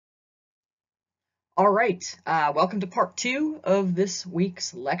All right, welcome to part 2 of this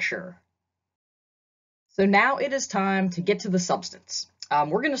week's lecture. So now it is time to get to the substance.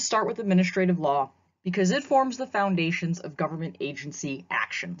 We're going to start with administrative law because it forms the foundations of government agency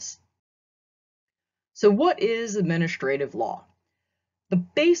actions. So what is administrative law? The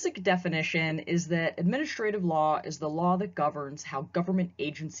basic definition is that administrative law is the law that governs how government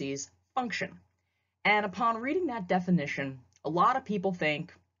agencies function. And upon reading that definition, a lot of people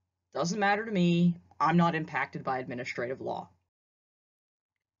think, doesn't matter to me, I'm not impacted by administrative law.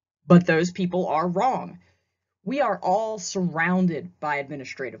 But those people are wrong. We are all surrounded by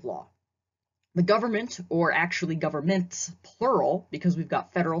administrative law. The government, or actually governments, plural, because we've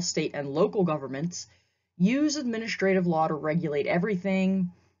got federal, state, and local governments, use administrative law to regulate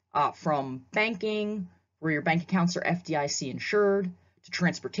everything from banking, where your bank accounts are FDIC insured, to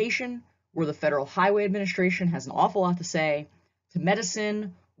transportation, where the Federal Highway Administration has an awful lot to say, to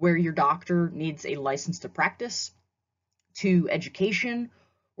medicine, where your doctor needs a license to practice, to education,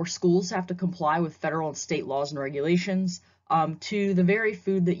 where schools have to comply with federal and state laws and regulations, to the very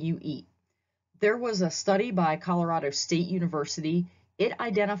food that you eat. There was a study by Colorado State University. It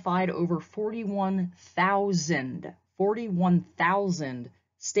identified over 41,000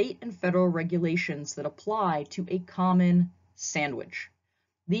 state and federal regulations that apply to a common sandwich.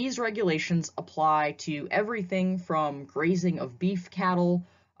 These regulations apply to everything from grazing of beef cattle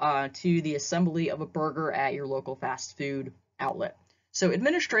to the assembly of a burger at your local fast food outlet. So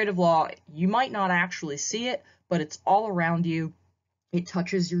administrative law, you might not actually see it, but it's all around you. It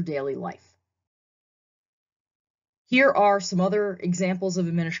touches your daily life. Here are some other examples of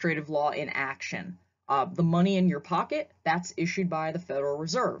administrative law in action. The money in your pocket, that's issued by the Federal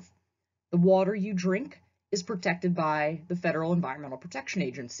Reserve. The water you drink is protected by the Federal Environmental Protection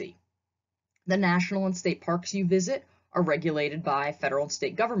Agency. The national and state parks you visit are regulated by federal and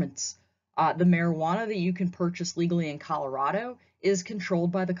state governments. The marijuana that you can purchase legally in Colorado is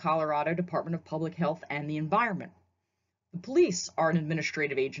controlled by the Colorado Department of Public Health and the Environment. The police are an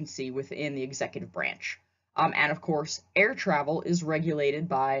administrative agency within the executive branch. And of course, air travel is regulated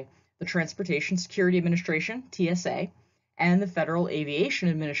by the Transportation Security Administration, TSA, and the Federal Aviation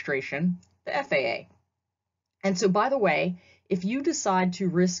Administration, the FAA. And so, by the way, if you decide to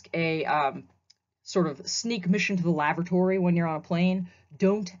risk a sort of sneak mission to the lavatory when you're on a plane,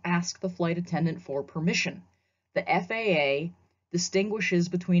 don't ask the flight attendant for permission. The FAA distinguishes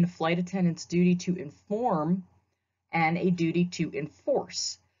between a flight attendant's duty to inform and a duty to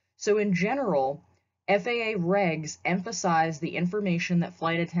enforce. So in general, FAA regs emphasize the information that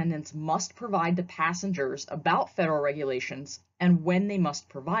flight attendants must provide to passengers about federal regulations and when they must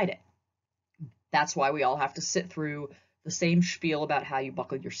provide it. That's why we all have to sit through the same spiel about how you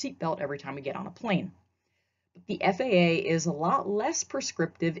buckle your seatbelt every time we get on a plane. But the FAA is a lot less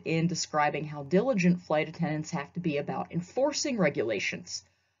prescriptive in describing how diligent flight attendants have to be about enforcing regulations.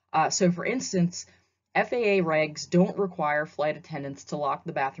 So for instance, FAA regs don't require flight attendants to lock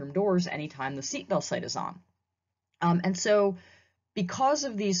the bathroom doors anytime the seatbelt sight is on. And so because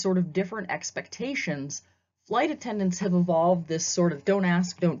of these sort of different expectations, flight attendants have evolved this sort of don't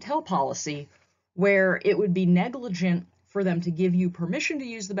ask, don't tell policy where it would be negligent for them to give you permission to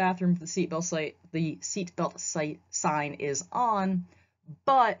use the bathroom if the seatbelt sign is on,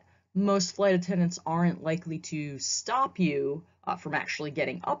 but most flight attendants aren't likely to stop you from actually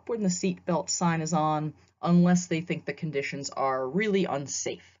getting up when the seatbelt sign is on unless they think the conditions are really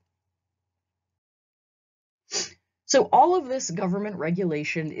unsafe. So all of this government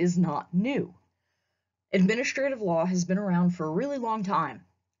regulation is not new. Administrative law has been around for a really long time.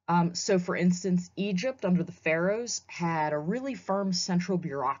 So for instance, Egypt under the pharaohs had a really firm central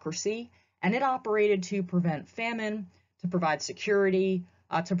bureaucracy, and it operated to prevent famine, to provide security,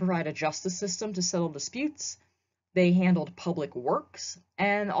 to provide a justice system to settle disputes. They handled public works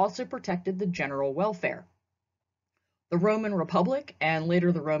and also protected the general welfare. The Roman Republic and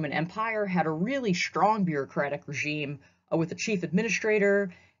later the Roman Empire had a really strong bureaucratic regime with a chief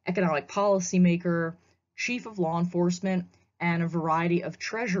administrator, economic policymaker, chief of law enforcement, and a variety of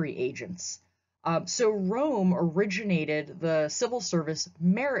treasury agents. So Rome originated the civil service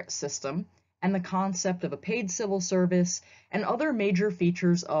merit system and the concept of a paid civil service and other major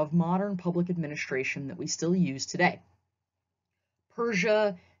features of modern public administration that we still use today.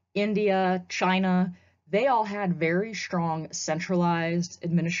 Persia, India, China, they all had very strong centralized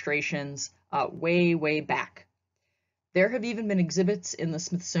administrations way back. There have even been exhibits in the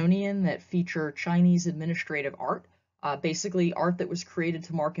Smithsonian that feature Chinese administrative art, basically art that was created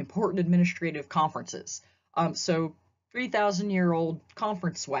to mark important administrative conferences. So 3,000-year-old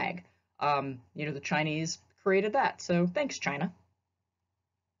conference swag. The Chinese created that, so thanks, China.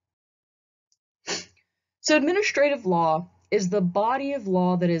 So administrative law is the body of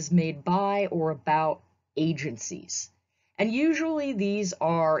law that is made by or about agencies. And usually these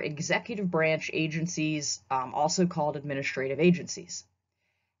are executive branch agencies, also called administrative agencies.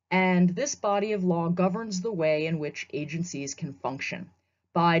 And this body of law governs the way in which agencies can function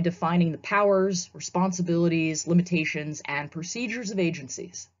by defining the powers, responsibilities, limitations, and procedures of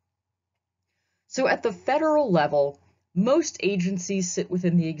agencies. So at the federal level, most agencies sit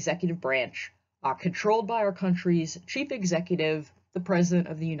within the executive branch, controlled by our country's chief executive, the President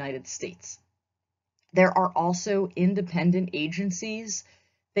of the United States. There are also independent agencies.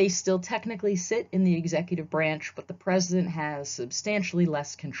 They still technically sit in the executive branch, but the president has substantially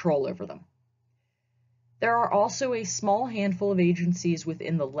less control over them. There are also a small handful of agencies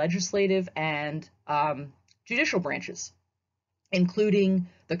within the legislative and judicial branches, including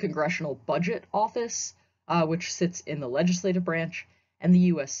the Congressional Budget Office, which sits in the legislative branch, and the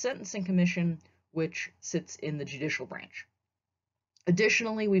U.S. Sentencing Commission, which sits in the judicial branch.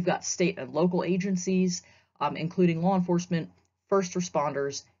 Additionally, we've got state and local agencies, including law enforcement, first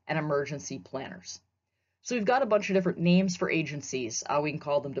responders, and emergency planners. So we've got a bunch of different names for agencies. We can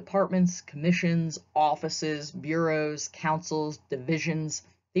call them departments, commissions, offices, bureaus, councils, divisions.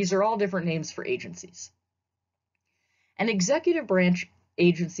 These are all different names for agencies. And executive branch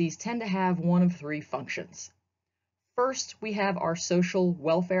agencies tend to have one of three functions. First, we have our social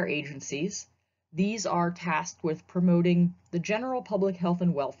welfare agencies. These are tasked with promoting the general public health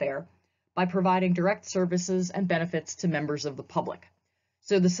and welfare by providing direct services and benefits to members of the public.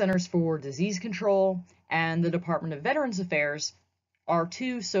 So the Centers for Disease Control and the Department of Veterans Affairs are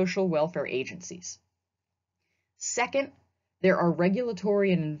two social welfare agencies. Second, there are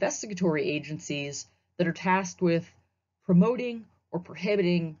regulatory and investigatory agencies that are tasked with promoting or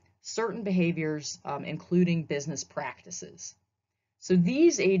prohibiting certain behaviors, including business practices. So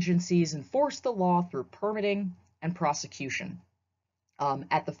these agencies enforce the law through permitting and prosecution.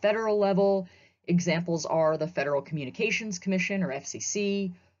 At the federal level, examples are the Federal Communications Commission, or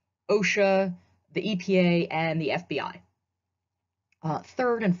FCC, OSHA, the EPA, and the FBI.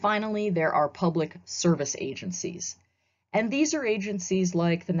 Third and finally, there are public service agencies. And these are agencies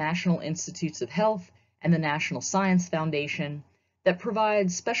like the National Institutes of Health and the National Science Foundation that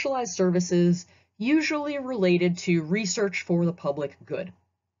provide specialized services usually related to research for the public good.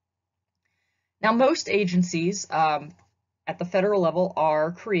 Now, most agencies at the federal level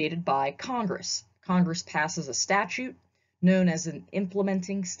are created by Congress. Congress passes a statute known as an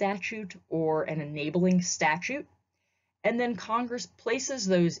implementing statute or an enabling statute, and then Congress places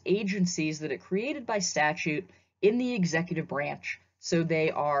those agencies that it created by statute in the executive branch, so they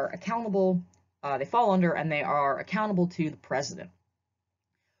are accountable, they fall under and they are accountable to the president.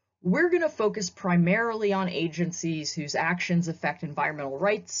 We're going to focus primarily on agencies whose actions affect environmental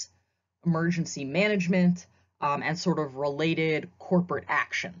rights, emergency management, and sort of related corporate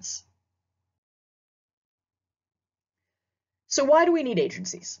actions. So why do we need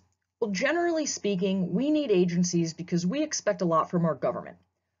agencies? Well, generally speaking, we need agencies because we expect a lot from our government.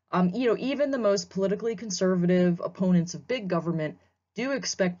 Even the most politically conservative opponents of big government do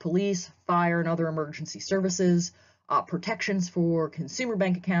expect police, fire, and other emergency services, protections for consumer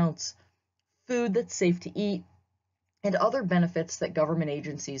bank accounts, food that's safe to eat, and other benefits that government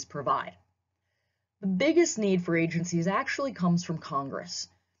agencies provide. The biggest need for agencies actually comes from Congress.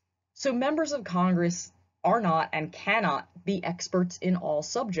 So members of Congress are not and cannot be experts in all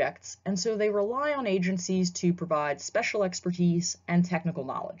subjects, and so they rely on agencies to provide special expertise and technical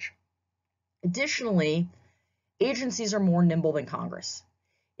knowledge. Additionally, agencies are more nimble than Congress.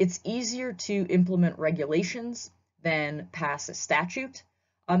 It's easier to implement regulations than pass a statute,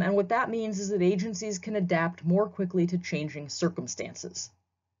 and what that means is that agencies can adapt more quickly to changing circumstances.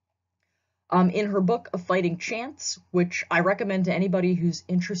 In her book, A Fighting Chance, which I recommend to anybody who's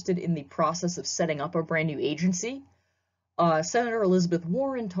interested in the process of setting up a brand new agency, Senator Elizabeth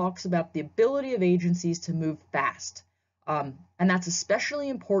Warren talks about the ability of agencies to move fast, and that's especially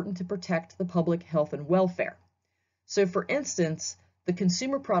important to protect the public health and welfare. So for instance, the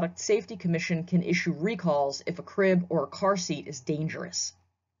Consumer Product Safety Commission can issue recalls if a crib or a car seat is dangerous.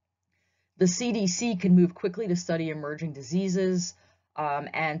 The CDC can move quickly to study emerging diseases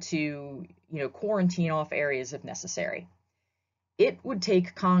and to quarantine off areas if necessary. It would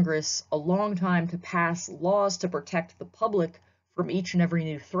take Congress a long time to pass laws to protect the public from each and every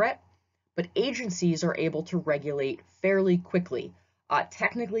new threat, but agencies are able to regulate fairly quickly.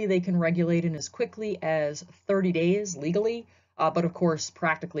 Technically, they can regulate in as quickly as 30 days legally, but of course,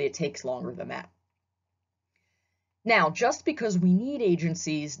 practically it takes longer than that. Now, just because we need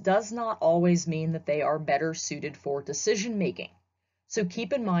agencies does not always mean that they are better suited for decision making. So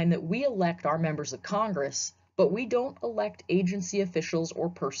keep in mind that we elect our members of Congress, but we don't elect agency officials or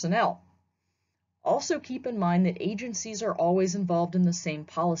personnel. Also keep in mind that agencies are always involved in the same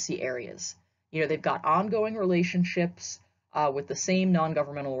policy areas. They've got ongoing relationships with the same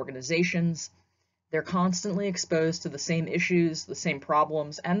non-governmental organizations. They're constantly exposed to the same issues, the same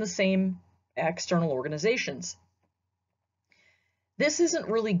problems, and the same external organizations. This isn't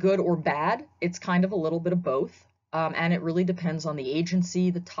really good or bad. It's kind of a little bit of both, and it really depends on the agency,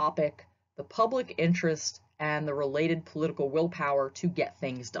 the topic, the public interest, and the related political willpower to get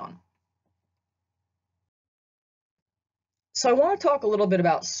things done. So I want to talk a little bit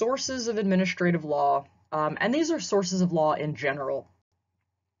about sources of administrative law, and these are sources of law in general,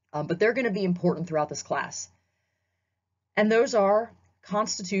 but they're going to be important throughout this class. And those are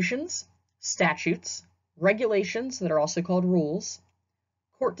constitutions, statutes, regulations that are also called rules,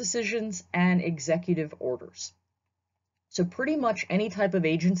 court decisions, and executive orders. So pretty much any type of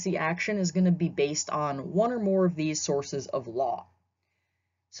agency action is going to be based on one or more of these sources of law.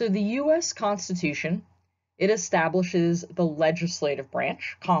 So the U.S. Constitution, it establishes the legislative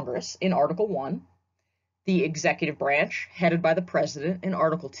branch, Congress, in Article 1, the executive branch, headed by the President, in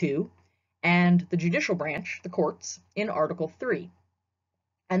Article 2, and the judicial branch, the courts, in Article 3.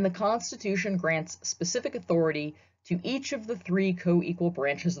 And the Constitution grants specific authority to each of the three co-equal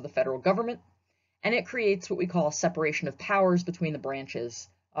branches of the federal government, and it creates what we call separation of powers between the branches,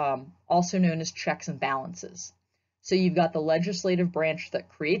 also known as checks and balances. So you've got the legislative branch that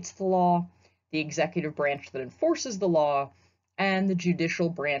creates the law, the executive branch that enforces the law, and the judicial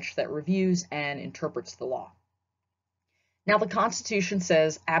branch that reviews and interprets the law. Now, the Constitution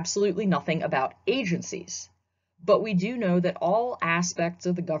says absolutely nothing about agencies, but we do know that all aspects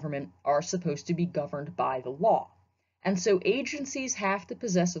of the government are supposed to be governed by the law. And so agencies have to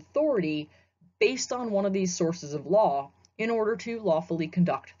possess authority based on one of these sources of law in order to lawfully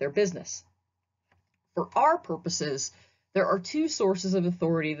conduct their business. For our purposes, there are two sources of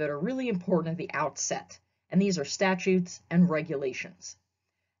authority that are really important at the outset, and these are statutes and regulations.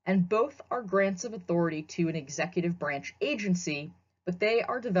 And both are grants of authority to an executive branch agency, but they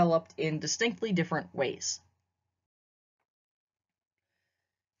are developed in distinctly different ways.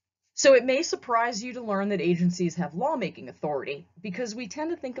 So it may surprise you to learn that agencies have lawmaking authority, because we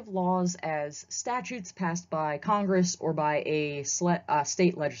tend to think of laws as statutes passed by Congress or by a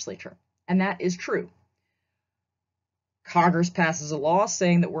state legislature, and that is true. Congress passes a law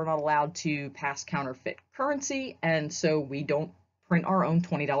saying that we're not allowed to pass counterfeit currency, and so we don't print our own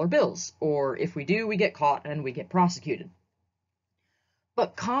 $20 bills, or if we do, we get caught and we get prosecuted.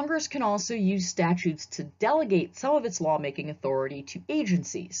 But Congress can also use statutes to delegate some of its lawmaking authority to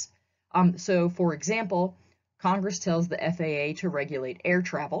agencies. So, for example, Congress tells the FAA to regulate air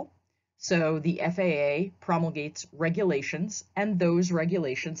travel, so the FAA promulgates regulations, and those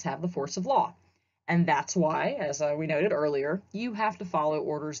regulations have the force of law. And that's why, as we noted earlier, you have to follow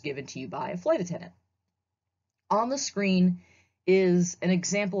orders given to you by a flight attendant. On the screen is an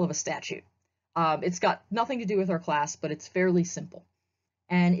example of a statute. It's got nothing to do with our class, but it's fairly simple.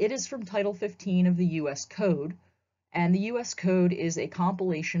 And it is from Title 15 of the U.S. Code. And the U.S. Code is a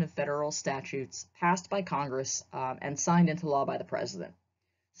compilation of federal statutes passed by Congress and signed into law by the President.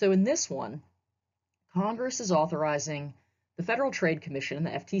 So in this one, Congress is authorizing the Federal Trade Commission,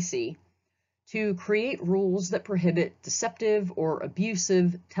 the FTC, to create rules that prohibit deceptive or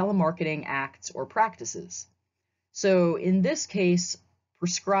abusive telemarketing acts or practices. So in this case,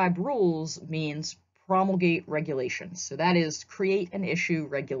 prescribed rules means promulgate regulations. So that is create and issue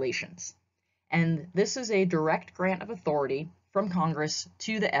regulations. And this is a direct grant of authority from Congress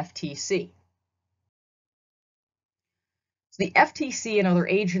to the FTC. So the FTC and other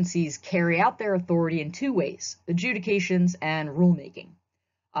agencies carry out their authority in two ways: adjudications and rulemaking.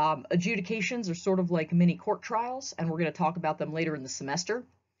 Adjudications are sort of like mini court trials, and we're going to talk about them later in the semester.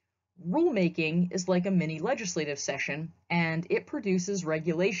 Rulemaking is like a mini legislative session, and it produces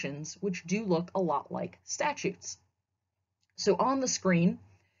regulations which do look a lot like statutes. So on the screen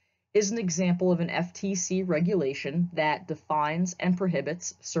is an example of an FTC regulation that defines and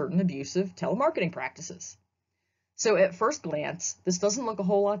prohibits certain abusive telemarketing practices. So at first glance, this doesn't look a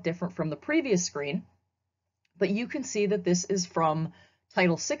whole lot different from the previous screen, but you can see that this is from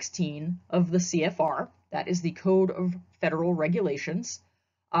Title 16 of the CFR, that is the Code of Federal Regulations.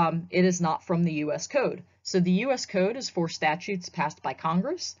 It is not from the U.S. Code. So the U.S. Code is for statutes passed by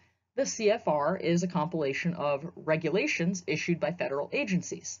Congress. The CFR is a compilation of regulations issued by federal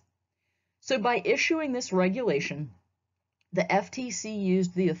agencies. So by issuing this regulation, the FTC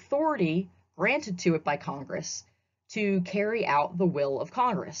used the authority granted to it by Congress to carry out the will of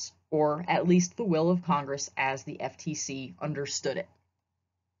Congress, or at least the will of Congress as the FTC understood it.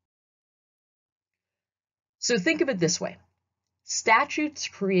 So think of it this way. Statutes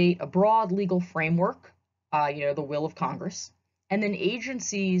create a broad legal framework, the will of Congress, and then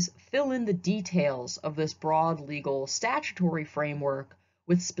agencies fill in the details of this broad legal statutory framework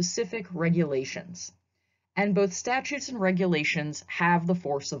with specific regulations. And both statutes and regulations have the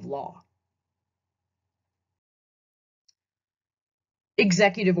force of law.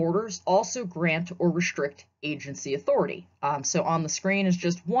 Executive orders also grant or restrict agency authority. So on the screen is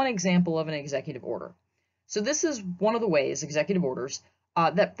just one example of an executive order. So this is one of the ways, executive orders,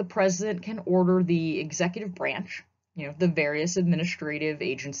 that the president can order the executive branch, the various administrative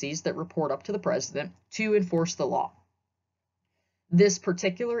agencies that report up to the president, to enforce the law. This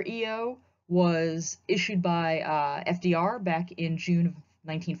particular EO was issued by FDR back in June of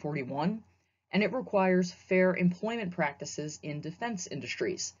 1941, and it requires fair employment practices in defense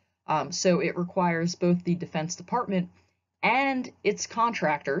industries. So it requires both the Defense Department and its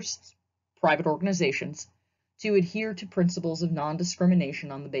contractors, private organizations, to adhere to principles of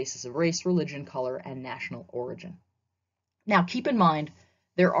non-discrimination on the basis of race, religion, color, and national origin. Now, keep in mind,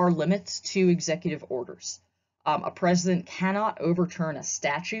 there are limits to executive orders. A president cannot overturn a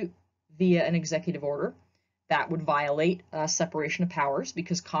statute via an executive order. That would violate separation of powers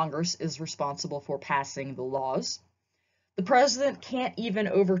because Congress is responsible for passing the laws. The president can't even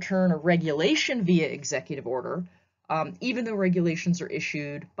overturn a regulation via executive order, even though regulations are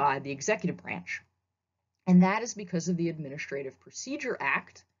issued by the executive branch. And that is because of the Administrative Procedure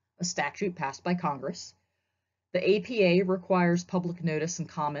Act, a statute passed by Congress. The APA requires public notice and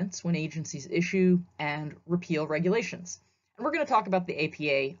comments when agencies issue and repeal regulations. And we're going to talk about the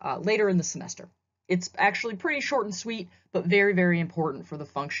APA later in the semester. It's actually pretty short and sweet, but very, very important for the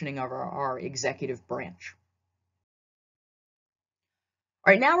functioning of our executive branch.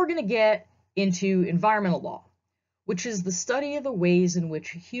 All right, now we're going to get into environmental law, which is the study of the ways in which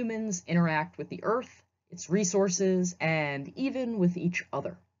humans interact with the earth, its resources, and even with each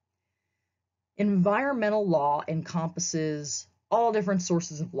other. Environmental law encompasses all different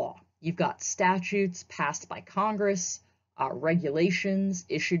sources of law. You've got statutes passed by Congress, regulations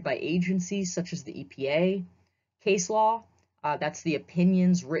issued by agencies such as the EPA, case law, that's the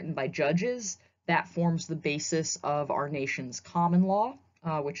opinions written by judges, that forms the basis of our nation's common law,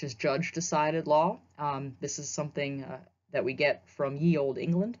 which is judge-decided law. This is something that we get from ye olde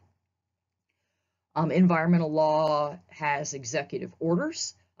England. Environmental law has executive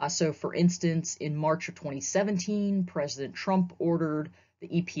orders. So for instance, in March of 2017, President Trump ordered the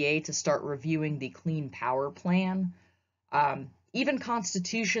EPA to start reviewing the Clean Power Plan. Even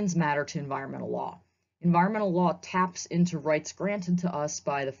constitutions matter to environmental law. Environmental law taps into rights granted to us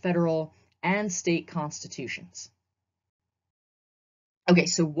by the federal and state constitutions. Okay,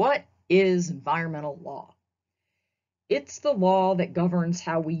 so what is environmental law? It's the law that governs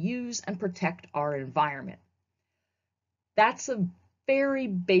how we use and protect our environment. That's a very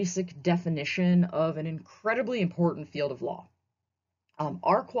basic definition of an incredibly important field of law.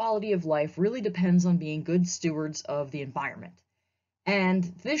 Our quality of life really depends on being good stewards of the environment. And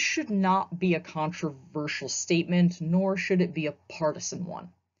this should not be a controversial statement, nor should it be a partisan one.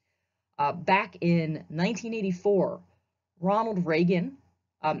 Back in 1984, Ronald Reagan,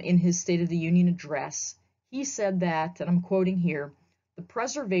 in his State of the Union address, he said that, and I'm quoting here, "The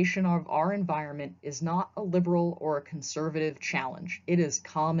preservation of our environment is not a liberal or a conservative challenge. It is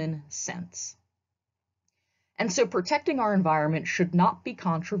common sense." And so protecting our environment should not be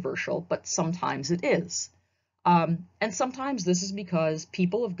controversial, but sometimes it is. And sometimes this is because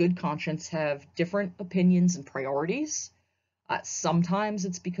people of good conscience have different opinions and priorities. Sometimes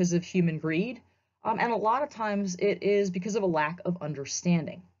it's because of human greed, and a lot of times it is because of a lack of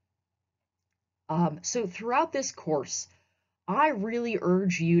understanding. So throughout this course, I really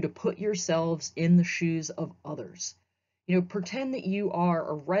urge you to put yourselves in the shoes of others. Pretend that you are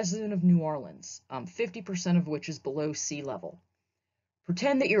a resident of New Orleans, 50% of which is below sea level.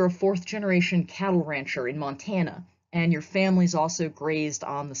 Pretend that you're a fourth-generation cattle rancher in Montana, and your family's also grazed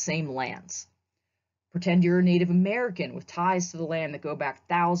on the same lands. Pretend you're a Native American with ties to the land that go back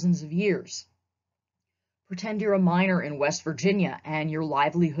thousands of years. Pretend you're a miner in West Virginia, and your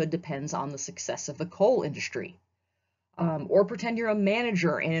livelihood depends on the success of the coal industry. Or pretend you're a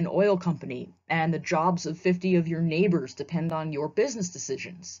manager in an oil company, and the jobs of 50 of your neighbors depend on your business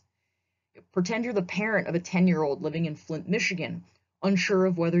decisions. Pretend you're the parent of a 10-year-old living in Flint, Michigan, unsure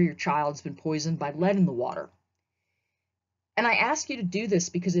of whether your child's been poisoned by lead in the water. And I ask you to do this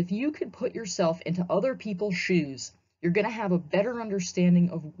because if you could put yourself into other people's shoes, you're going to have a better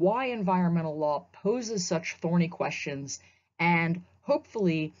understanding of why environmental law poses such thorny questions, and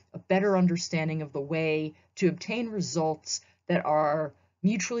hopefully a better understanding of the way to obtain results that are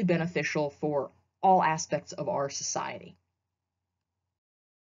mutually beneficial for all aspects of our society.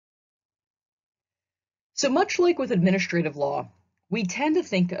 So much like with administrative law, we tend to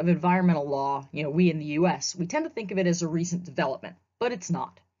think of environmental law, we in the US, we tend to think of it as a recent development, but it's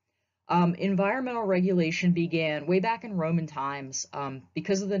not. Environmental regulation began way back in Roman times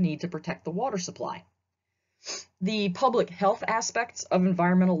because of the need to protect the water supply. The public health aspects of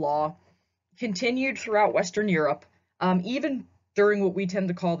environmental law continued throughout Western Europe, even during what we tend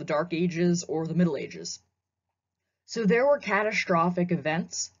to call the Dark Ages or the Middle Ages. So there were catastrophic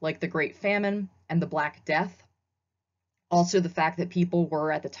events like the Great Famine and the Black Death. Also the fact that people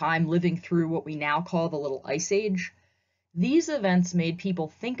were at the time living through what we now call the Little Ice Age. These events made people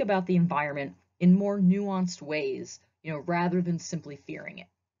think about the environment in more nuanced ways, rather than simply fearing it.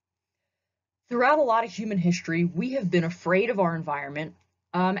 Throughout a lot of human history, we have been afraid of our environment,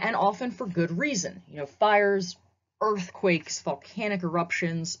 and often for good reason. Fires, earthquakes, volcanic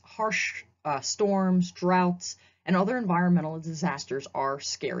eruptions, harsh storms, droughts, and other environmental disasters are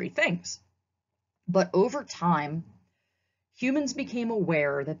scary things. But over time, humans became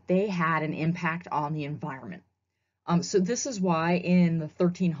aware that they had an impact on the environment. So this is why in the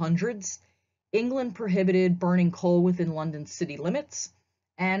 1300s, England prohibited burning coal within London's city limits,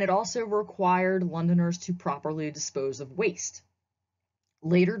 and it also required Londoners to properly dispose of waste.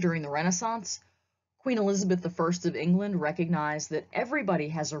 Later, during the Renaissance, Queen Elizabeth I of England recognized that everybody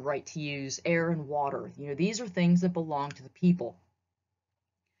has a right to use air and water. These are things that belong to the people.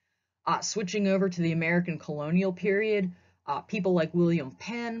 Switching over to the American colonial period, people like William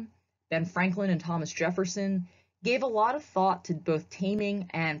Penn, Ben Franklin, and Thomas Jefferson gave a lot of thought to both taming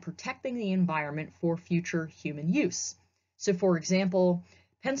and protecting the environment for future human use. So, for example,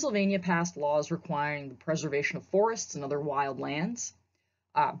 Pennsylvania passed laws requiring the preservation of forests and other wild lands.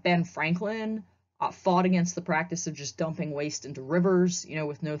 Ben Franklin fought against the practice of just dumping waste into rivers,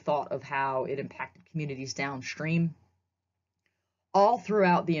 with no thought of how it impacted communities downstream. All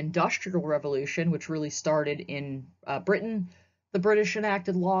throughout the Industrial Revolution, which really started in Britain, the British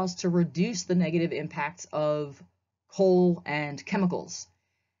enacted laws to reduce the negative impacts of coal and chemicals.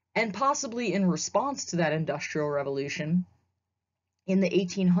 And possibly in response to that Industrial Revolution, in the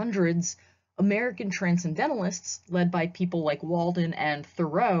 1800s, American transcendentalists, led by people like Walden and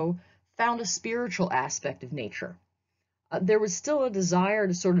Thoreau, found a spiritual aspect of nature. There was still a desire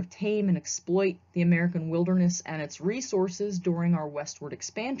to sort of tame and exploit the American wilderness and its resources during our westward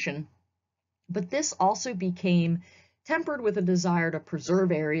expansion, but this also became tempered with a desire to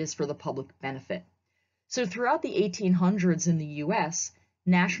preserve areas for the public benefit. So throughout the 1800s in the US,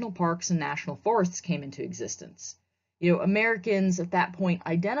 national parks and national forests came into existence. Americans at that point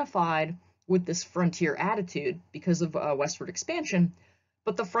identified with this frontier attitude because of westward expansion,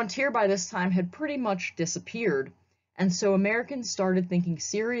 but the frontier by this time had pretty much disappeared, and so Americans started thinking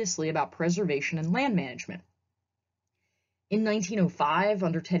seriously about preservation and land management. In 1905,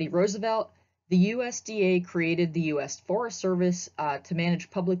 under Teddy Roosevelt, the USDA created the U.S. Forest Service to manage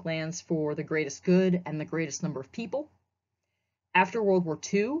public lands for the greatest good and the greatest number of people. After World War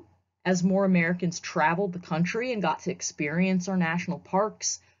II, as more Americans traveled the country and got to experience our national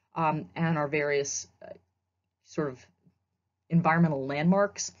parks and our various sort of environmental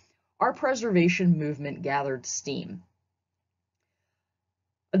landmarks, our preservation movement gathered steam.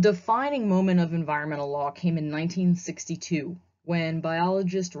 A defining moment of environmental law came in 1962 when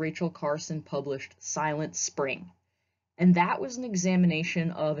biologist Rachel Carson published Silent Spring, and that was an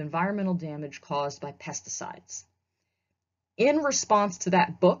examination of environmental damage caused by pesticides. In response to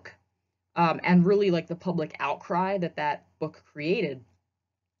that book, and really like the public outcry that book created,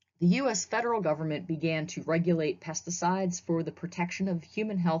 the U.S. federal government began to regulate pesticides for the protection of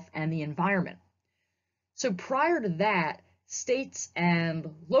human health and the environment. So prior to that, states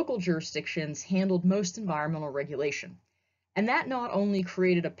and local jurisdictions handled most environmental regulation. And that not only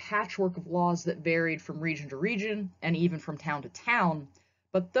created a patchwork of laws that varied from region to region and even from town to town,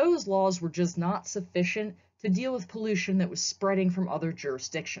 but those laws were just not sufficient to deal with pollution that was spreading from other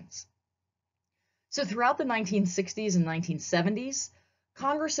jurisdictions. So throughout the 1960s and 1970s,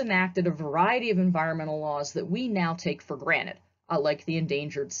 Congress enacted a variety of environmental laws that we now take for granted, like the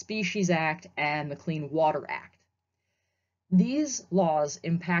Endangered Species Act and the Clean Water Act. These laws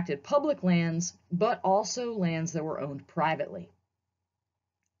impacted public lands, but also lands that were owned privately.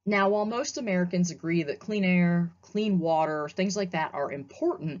 Now, while most Americans agree that clean air, clean water, things like that are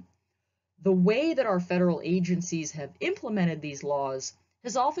important, the way that our federal agencies have implemented these laws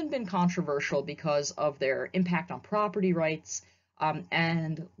has often been controversial because of their impact on property rights,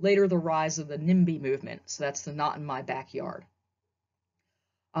 and later the rise of the NIMBY movement, so that's the not in my backyard.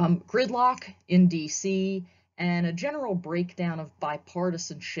 Gridlock in DC and a general breakdown of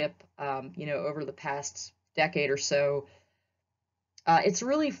bipartisanship, over the past decade or so, it's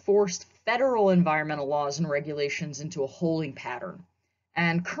really forced federal environmental laws and regulations into a holding pattern.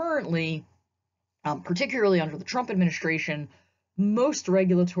 And currently, particularly under the Trump administration, most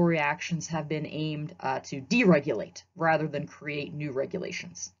regulatory actions have been aimed to deregulate rather than create new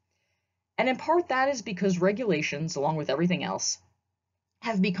regulations. And in part, that is because regulations, along with everything else,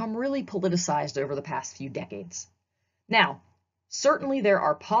 have become really politicized over the past few decades. Now, certainly there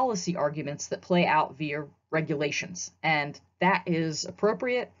are policy arguments that play out via regulations, and that is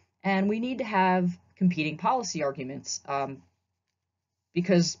appropriate, and we need to have competing policy arguments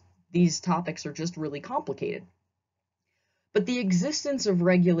because these topics are just really complicated. But the existence of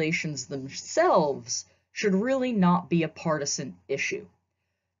regulations themselves should really not be a partisan issue.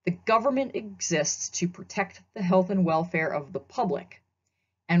 The government exists to protect the health and welfare of the public,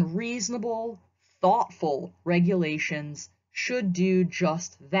 and reasonable, thoughtful regulations should do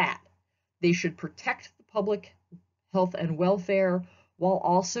just that. They should protect the public health and welfare while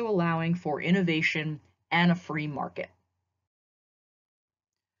also allowing for innovation and a free market.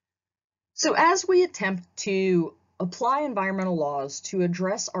 So as we attempt to apply environmental laws to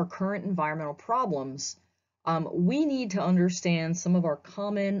address our current environmental problems, we need to understand some of our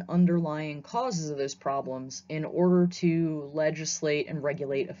common underlying causes of those problems in order to legislate and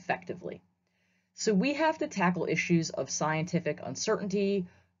regulate effectively. So we have to tackle issues of scientific uncertainty,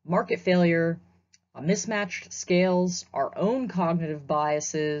 market failure, mismatched scales, our own cognitive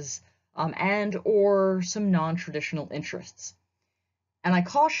biases, and or some non-traditional interests. And I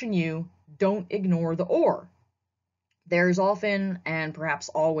caution you, don't ignore the or. There's often, and perhaps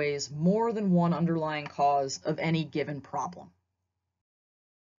always, more than one underlying cause of any given problem.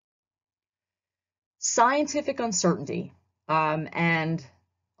 Scientific uncertainty, and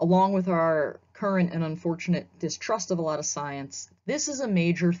along with our current and unfortunate distrust of a lot of science, this is a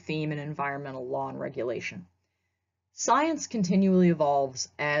major theme in environmental law and regulation. Science continually evolves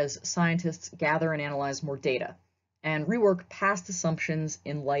as scientists gather and analyze more data and rework past assumptions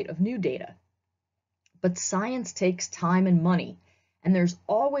in light of new data. But science takes time and money, and there's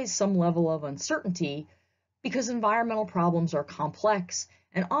always some level of uncertainty because environmental problems are complex,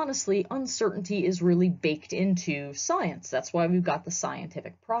 and honestly, uncertainty is really baked into science. That's why we've got the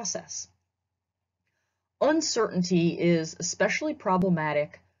scientific process. Uncertainty is especially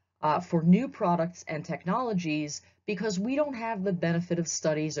problematic for new products and technologies because we don't have the benefit of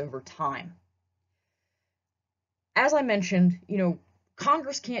studies over time. As I mentioned,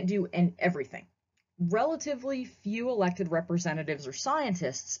 Congress can't do everything. Relatively few elected representatives are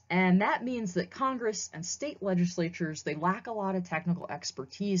scientists, and that means that Congress and state legislatures, they lack a lot of technical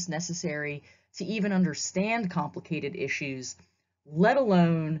expertise necessary to even understand complicated issues, let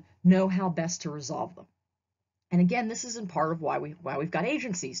alone know how best to resolve them. And again, this is in part of why we've got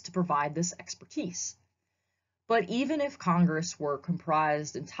agencies to provide this expertise. But even if Congress were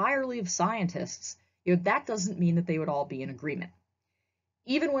comprised entirely of scientists, that doesn't mean that they would all be in agreement.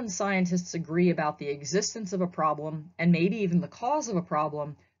 Even when scientists agree about the existence of a problem, and maybe even the cause of a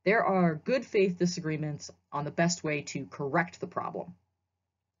problem, there are good faith disagreements on the best way to correct the problem.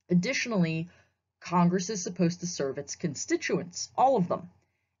 Additionally, Congress is supposed to serve its constituents, all of them,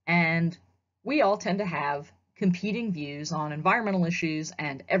 and we all tend to have competing views on environmental issues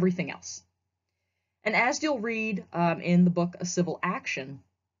and everything else. And as you'll read in the book A Civil Action,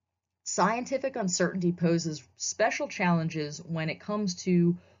 scientific uncertainty poses special challenges when it comes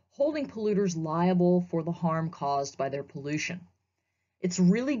to holding polluters liable for the harm caused by their pollution. It's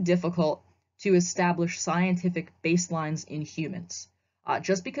really difficult to establish scientific baselines in humans.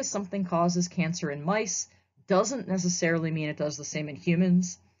 Just because something causes cancer in mice doesn't necessarily mean it does the same in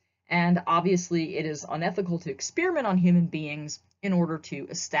humans, and obviously it is unethical to experiment on human beings in order to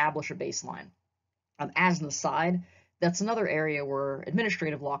establish a baseline. As an aside, that's another area where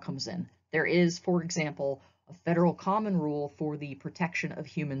administrative law comes in. There is, for example, a federal common rule for the protection of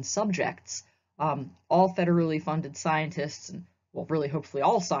human subjects. All federally funded scientists, and well, really hopefully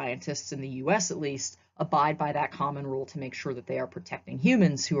all scientists in the US at least, abide by that common rule to make sure that they are protecting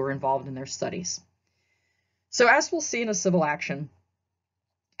humans who are involved in their studies. So as we'll see in a civil action,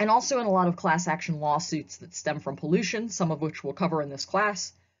 and also in a lot of class action lawsuits that stem from pollution, some of which we'll cover in this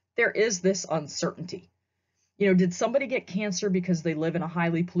class, there is this uncertainty. Did somebody get cancer because they live in a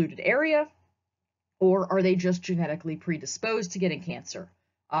highly polluted area? Or are they just genetically predisposed to getting cancer?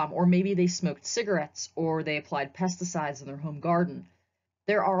 Or maybe they smoked cigarettes or they applied pesticides in their home garden.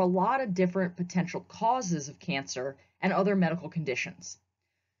 There are a lot of different potential causes of cancer and other medical conditions.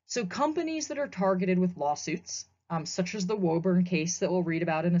 So companies that are targeted with lawsuits, such as the Woburn case that we'll read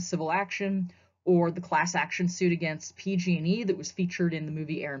about in a civil action, or the class action suit against PG&E that was featured in the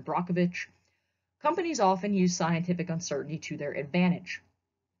movie Erin Brockovich, companies often use scientific uncertainty to their advantage.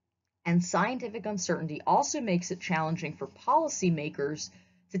 And scientific uncertainty also makes it challenging for policymakers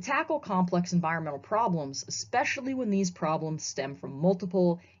to tackle complex environmental problems, especially when these problems stem from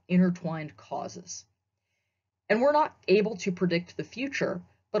multiple intertwined causes. And we're not able to predict the future,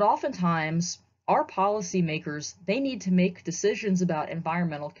 but oftentimes our policymakers, they need to make decisions about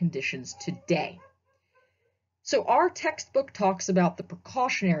environmental conditions today. So our textbook talks about the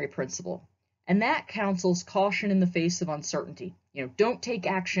precautionary principle, and that counsels caution in the face of uncertainty. Don't take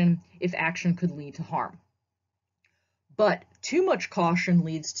action if action could lead to harm. But too much caution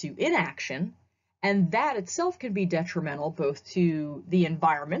leads to inaction, and that itself can be detrimental both to the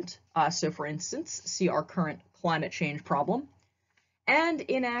environment, so for instance, see our current climate change problem, and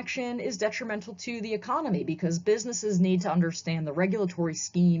inaction is detrimental to the economy because businesses need to understand the regulatory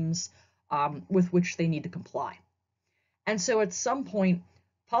schemes with which they need to comply. And so at some point,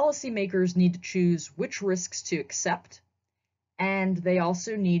 policymakers need to choose which risks to accept, and they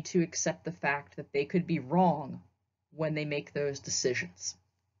also need to accept the fact that they could be wrong when they make those decisions.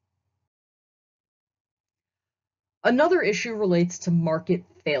 Another issue relates to market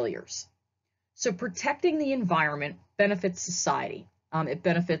failures. So protecting the environment benefits society. It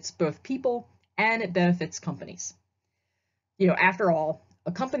benefits both people and it benefits companies. After all,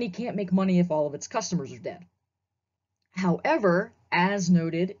 a company can't make money if all of its customers are dead. However, as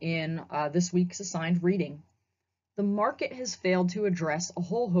noted in this week's assigned reading, the market has failed to address a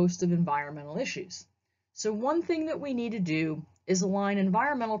whole host of environmental issues. So one thing that we need to do is align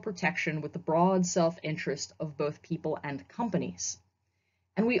environmental protection with the broad self-interest of both people and companies.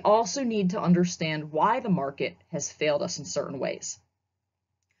 And we also need to understand why the market has failed us in certain ways.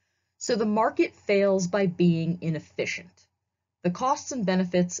 So the market fails by being inefficient. The costs and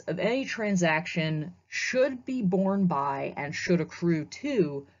benefits of any transaction should be borne by and should accrue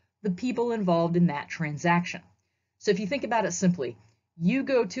to the people involved in that transaction. So if you think about it simply, you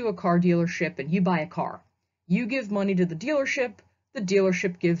go to a car dealership and you buy a car. You give money to the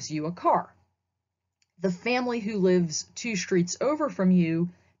dealership gives you a car. The family who lives 2 streets over from you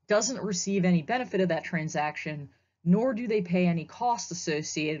doesn't receive any benefit of that transaction, nor do they pay any costs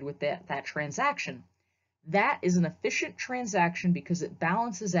associated with that transaction. That is an efficient transaction because it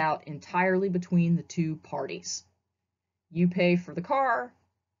balances out entirely between the 2 parties. You pay for the car,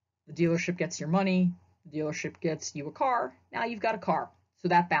 the dealership gets your money, the dealership gets you a car, now you've got a car, so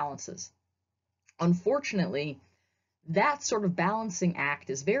that balances. Unfortunately, that sort of balancing act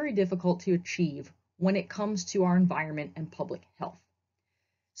is very difficult to achieve when it comes to our environment and public health.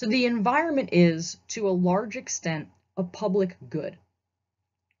 So the environment is, to a large extent, a public good.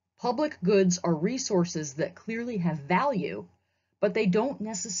 Public goods are resources that clearly have value, but they don't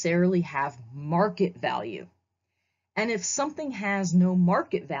necessarily have market value. And if something has no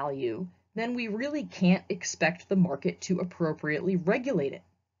market value, then we really can't expect the market to appropriately regulate it.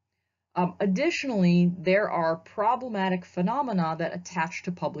 Additionally, there are problematic phenomena that attach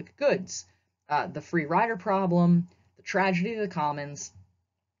to public goods. The free rider problem, the tragedy of the commons,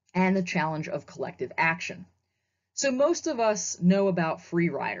 and the challenge of collective action. So most of us know about free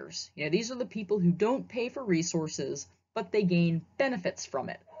riders. These are the people who don't pay for resources, but they gain benefits from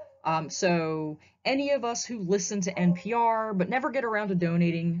it. So any of us who listen to NPR but never get around to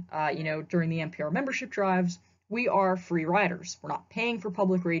donating, during the NPR membership drives, we are free riders. We're not paying for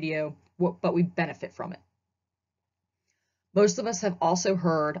public radio, but we benefit from it. Most of us have also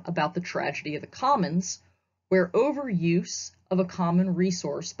heard about the tragedy of the commons, where overuse of a common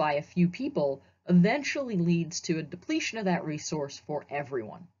resource by a few people eventually leads to a depletion of that resource for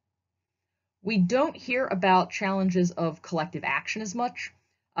everyone. We don't hear about challenges of collective action as much,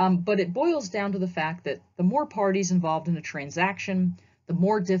 but it boils down to the fact that the more parties involved in a transaction, the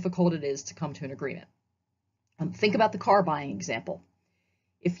more difficult it is to come to an agreement. Think about the car buying example.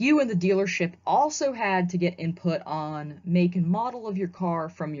 If you and the dealership also had to get input on make and model of your car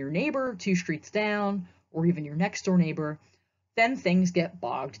from your neighbor 2 streets down, or even your next door neighbor, then things get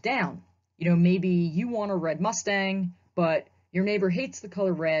bogged down. Maybe you want a red Mustang, but your neighbor hates the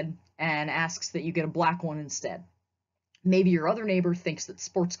color red and asks that you get a black one instead. Maybe your other neighbor thinks that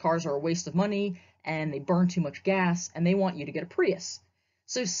sports cars are a waste of money and they burn too much gas and they want you to get a Prius.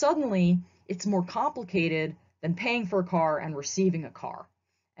 So suddenly it's more complicated than paying for a car and receiving a car.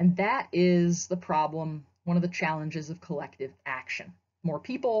 And that is the problem, one of the challenges of collective action. More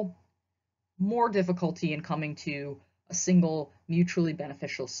people, more difficulty in coming to a single mutually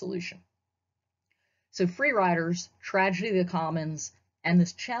beneficial solution. So free riders, tragedy of the commons, and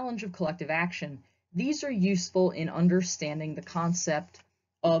this challenge of collective action, these are useful in understanding the concept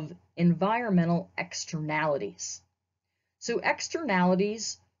of environmental externalities. So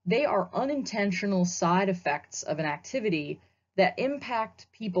externalities, they are unintentional side effects of an activity that impact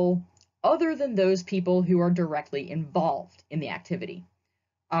people other than those people who are directly involved in the activity.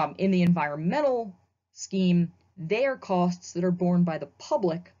 In the environmental scheme, they are costs that are borne by the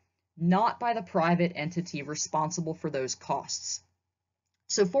public, not by the private entity responsible for those costs.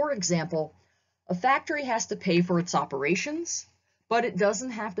 So for example, a factory has to pay for its operations, but it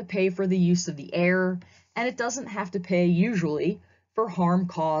doesn't have to pay for the use of the air, and it doesn't have to pay usually for harm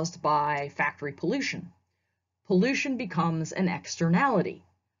caused by factory pollution. Pollution becomes an externality,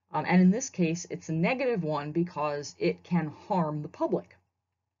 and in this case, it's a negative one because it can harm the public.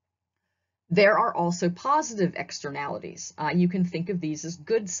 There are also positive externalities. You can think of these as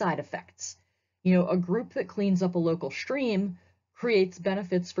good side effects. A group that cleans up a local stream creates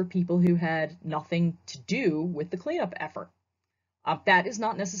benefits for people who had nothing to do with the cleanup effort. That is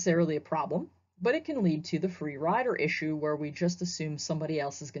not necessarily a problem, but it can lead to the free rider issue where we just assume somebody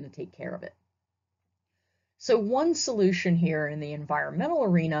else is going to take care of it. So one solution here in the environmental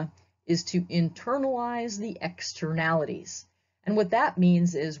arena is to internalize the externalities. And what that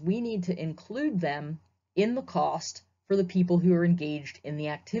means is we need to include them in the cost for the people who are engaged in the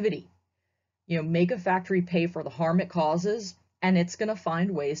activity. Make a factory pay for the harm it causes, and it's going to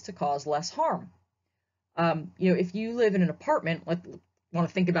find ways to cause less harm. If you live in an apartment, I want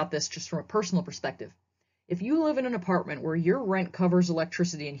to think about this just from a personal perspective. If you live in an apartment where your rent covers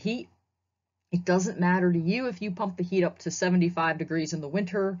electricity and heat, it doesn't matter to you if you pump the heat up to 75 degrees in the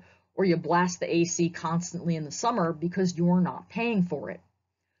winter or you blast the AC constantly in the summer because you're not paying for it.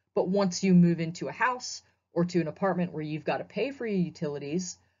 But once you move into a house or to an apartment where you've got to pay for your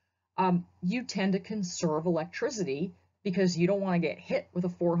utilities, you tend to conserve electricity because you don't want to get hit with a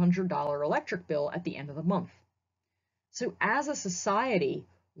 $400 electric bill at the end of the month. So as a society,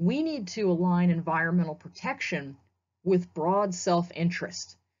 we need to align environmental protection with broad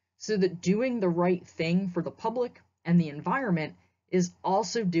self-interest so that doing the right thing for the public and the environment is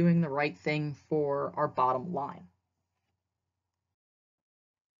also doing the right thing for our bottom line.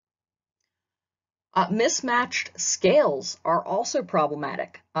 Mismatched scales are also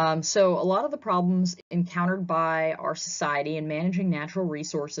problematic. So a lot of the problems encountered by our society in managing natural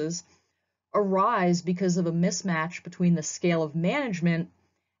resources arise because of a mismatch between the scale of management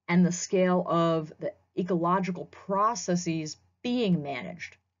and the scale of the ecological processes being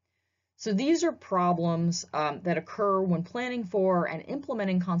managed. So these are problems that occur when planning for and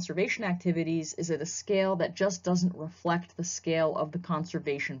implementing conservation activities is at a scale that just doesn't reflect the scale of the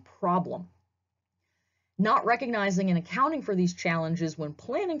conservation problem. Not recognizing and accounting for these challenges when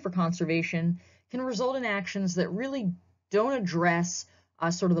planning for conservation can result in actions that really don't address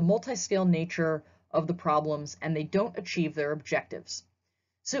sort of the multi-scale nature of the problems, and they don't achieve their objectives.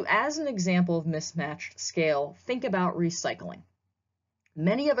 So as an example of mismatched scale, think about recycling.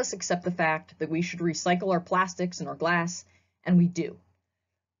 Many of us accept the fact that we should recycle our plastics and our glass, and we do.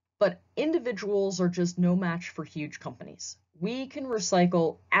 But individuals are just no match for huge companies. We can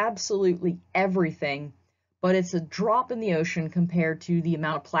recycle absolutely everything, but it's a drop in the ocean compared to the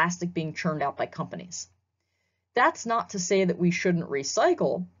amount of plastic being churned out by companies. That's not to say that we shouldn't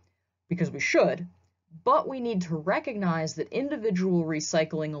recycle, because we should, but we need to recognize that individual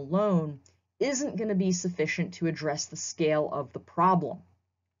recycling alone isn't going to be sufficient to address the scale of the problem.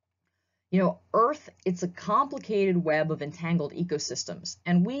 Earth, it's a complicated web of entangled ecosystems,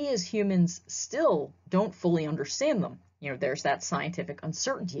 and we as humans still don't fully understand them. There's that scientific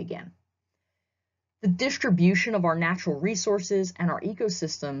uncertainty again. The distribution of our natural resources and our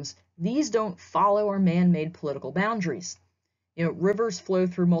ecosystems, these don't follow our man-made political boundaries. Rivers flow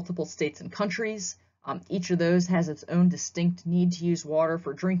through multiple states and countries. Each of those has its own distinct need to use water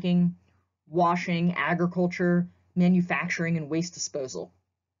for drinking, washing, agriculture, manufacturing, and waste disposal.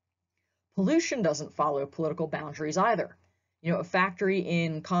 Pollution doesn't follow political boundaries either. A factory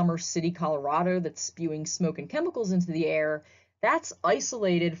in Commerce City, Colorado that's spewing smoke and chemicals into the air, that's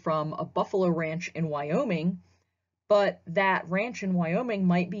isolated from a buffalo ranch in Wyoming, but that ranch in Wyoming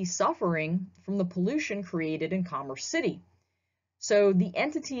might be suffering from the pollution created in Commerce City. So the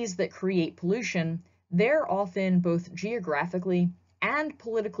entities that create pollution, they're often both geographically and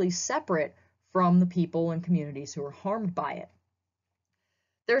politically separate from the people and communities who are harmed by it.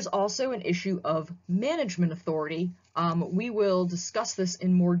 There's also an issue of management authority. We will discuss this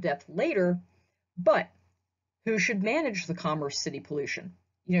in more depth later, but who should manage the Commerce City pollution?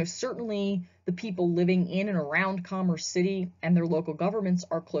 Certainly the people living in and around Commerce City and their local governments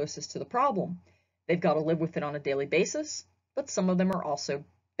are closest to the problem. They've got to live with it on a daily basis, but some of them are also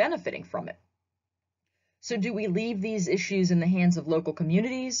benefiting from it. So do we leave these issues in the hands of local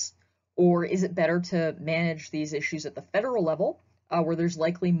communities, or is it better to manage these issues at the federal level, where there's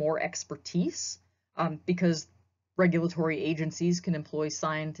likely more expertise, because regulatory agencies can employ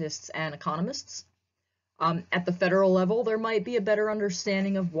scientists and economists? At the federal level, there might be a better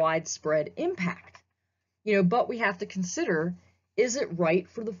understanding of widespread impact. But we have to consider, is it right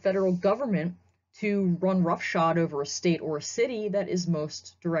for the federal government to run roughshod over a state or a city that is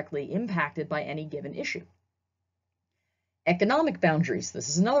most directly impacted by any given issue? Economic boundaries, this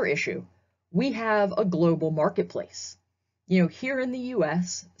is another issue. We have a global marketplace. Here in the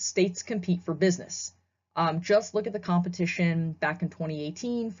US, states compete for business. Just look at the competition back in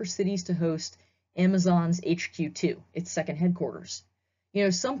 2018 for cities to host Amazon's HQ2, its second headquarters.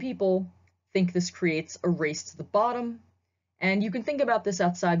 Some people think this creates a race to the bottom, and you can think about this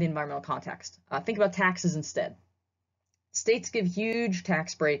outside the environmental context. Think about taxes instead. States give huge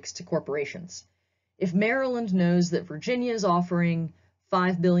tax breaks to corporations. If Maryland knows that Virginia is offering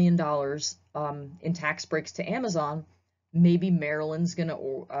 $5 billion in tax breaks to Amazon, maybe Maryland's going to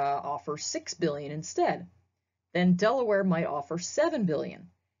offer $6 billion instead. Then Delaware might offer $7 billion.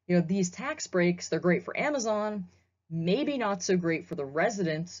 These tax breaks, they're great for Amazon, maybe not so great for the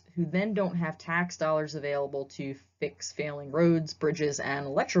residents who then don't have tax dollars available to fix failing roads, bridges, and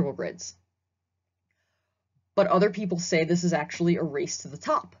electrical grids. But other people say this is actually a race to the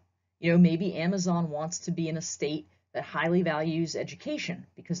top. Maybe Amazon wants to be in a state that highly values education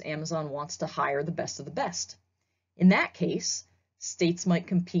because Amazon wants to hire the best of the best. In that case, states might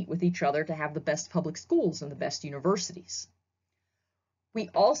compete with each other to have the best public schools and the best universities. We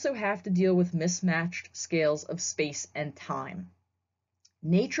also have to deal with mismatched scales of space and time.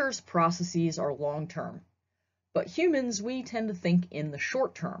 Nature's processes are long-term, but humans, we tend to think in the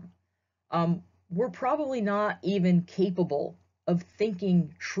short term. We're probably not even capable of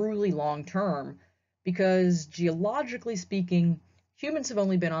thinking truly long-term because, geologically speaking, humans have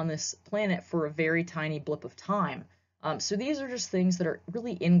only been on this planet for a very tiny blip of time. So these are just things that are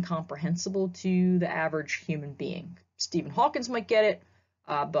really incomprehensible to the average human being. Stephen Hawking might get it,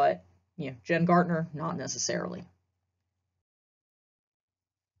 but Jen Gartner, not necessarily.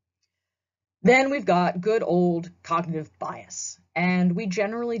 Then we've got good old cognitive bias, and we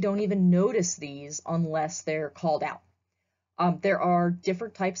generally don't even notice these unless they're called out. There are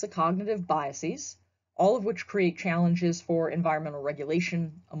different types of cognitive biases, all of which create challenges for environmental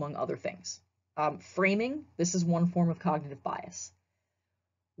regulation, among other things. Framing, this is one form of cognitive bias.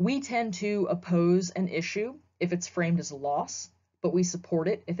 We tend to oppose an issue if it's framed as a loss, but we support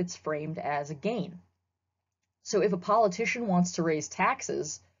it if it's framed as a gain. So if a politician wants to raise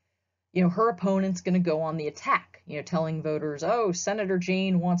taxes, her opponent's going to go on the attack, telling voters, oh, Senator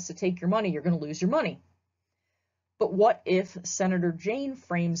Jane wants to take your money, you're going to lose your money. But what if Senator Jane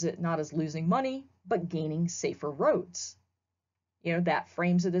frames it not as losing money, but gaining safer roads? That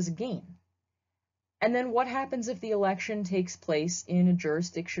frames it as a gain. And then what happens if the election takes place in a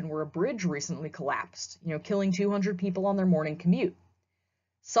jurisdiction where a bridge recently collapsed, killing 200 people on their morning commute?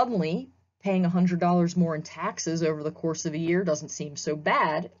 Suddenly, paying $100 more in taxes over the course of a year doesn't seem so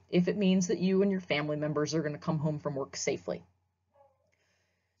bad if it means that you and your family members are going to come home from work safely.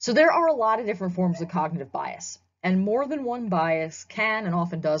 So there are a lot of different forms of cognitive bias, and more than one bias can and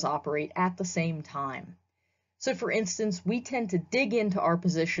often does operate at the same time. So for instance, we tend to dig into our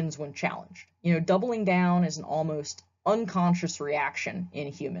positions when challenged. Doubling down is an almost unconscious reaction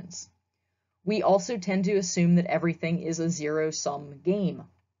in humans. We also tend to assume that everything is a zero-sum game.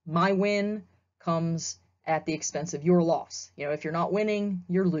 My win comes at the expense of your loss. If you're not winning,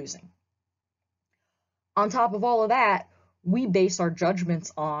 you're losing. On top of all of that, we base our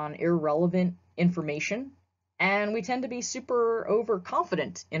judgments on irrelevant information, and we tend to be super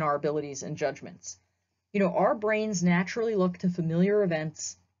overconfident in our abilities and judgments. Our brains naturally look to familiar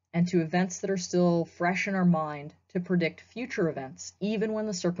events and to events that are still fresh in our mind to predict future events, even when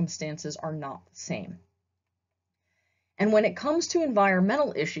the circumstances are not the same. And when it comes to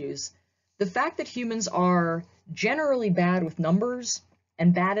environmental issues, the fact that humans are generally bad with numbers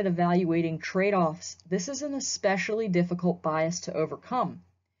and bad at evaluating trade-offs, this is an especially difficult bias to overcome.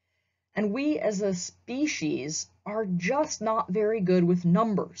 And we as a species are just not very good with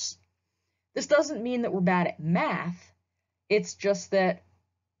numbers. This doesn't mean that we're bad at math, it's just that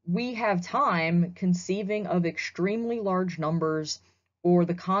we have time conceiving of extremely large numbers or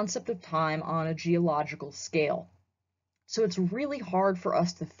the concept of time on a geological scale. So it's really hard for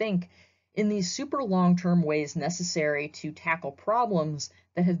us to think in these super long-term ways necessary to tackle problems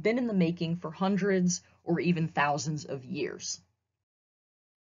that have been in the making for hundreds or even thousands of years.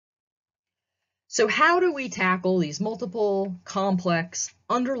 So how do we tackle these multiple, complex,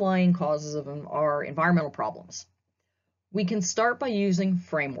 underlying causes of our environmental problems? We can start by using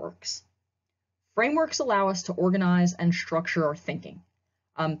frameworks. Frameworks allow us to organize and structure our thinking.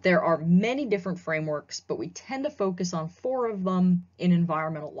 There are many different frameworks, but we tend to focus on 4 of them in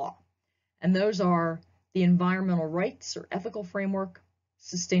environmental law. And those are the environmental rights or ethical framework,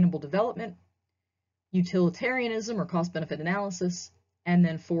 sustainable development, utilitarianism or cost-benefit analysis, and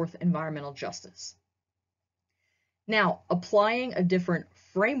then 4th, environmental justice. Now, applying a different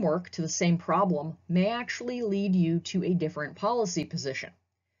framework to the same problem may actually lead you to a different policy position.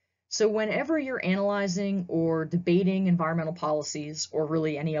 So whenever you're analyzing or debating environmental policies, or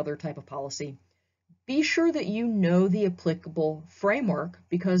really any other type of policy, be sure that you know the applicable framework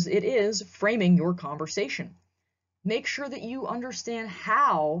because it is framing your conversation. Make sure that you understand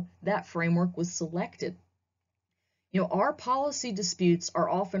how that framework was selected. Our policy disputes are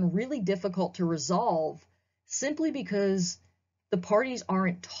often really difficult to resolve simply because the parties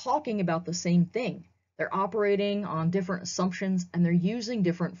aren't talking about the same thing. They're operating on different assumptions and they're using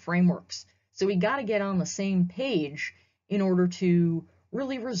different frameworks. So we got to get on the same page in order to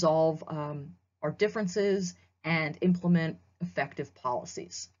really resolve our differences and implement effective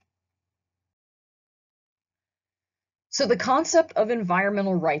policies. So the concept of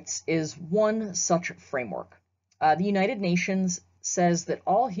environmental rights is one such framework. The United Nations says that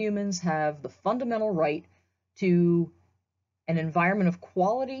all humans have the fundamental right to an environment of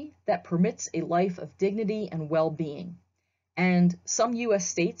quality that permits a life of dignity and well-being. And some U.S.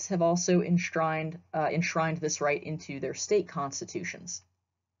 states have also enshrined this right into their state constitutions.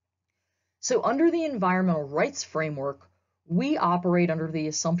 So under the environmental rights framework, we operate under the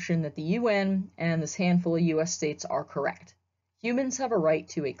assumption that the UN and this handful of U.S. states are correct. Humans have a right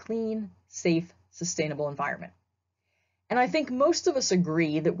to a clean, safe, sustainable environment. And I think most of us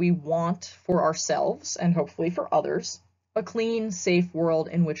agree that we want for ourselves, and hopefully for others, a clean, safe world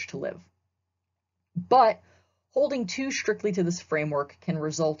in which to live. But holding too strictly to this framework can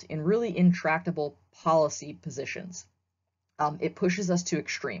result in really intractable policy positions. It pushes us to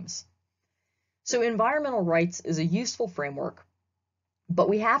extremes. So environmental rights is a useful framework, but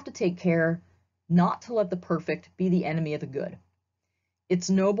we have to take care not to let the perfect be the enemy of the good. It's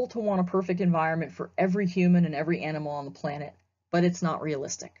noble to want a perfect environment for every human and every animal on the planet, but it's not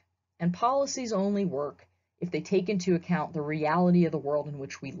realistic. And policies only work if they take into account the reality of the world in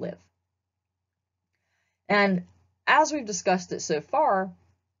which we live. And as we've discussed it so far,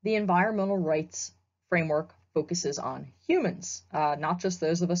 the environmental rights framework focuses on humans, not just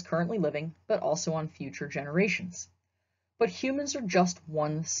those of us currently living, but also on future generations. But humans are just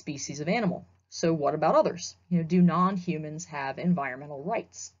one species of animal. So what about others? Do non-humans have environmental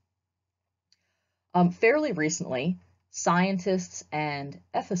rights? Fairly recently, scientists and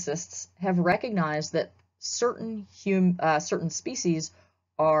ethicists have recognized that certain species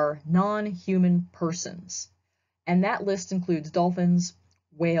are non-human persons. And that list includes dolphins,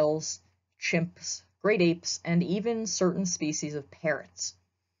 whales, chimps, great apes, and even certain species of parrots.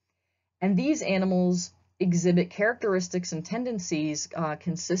 And these animals exhibit characteristics and tendencies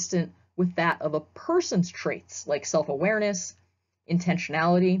consistent with that of a person's traits, like self-awareness,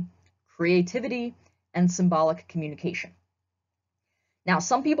 intentionality, creativity, and symbolic communication. Now,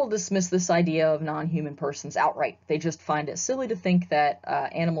 some people dismiss this idea of non-human persons outright. They just find it silly to think that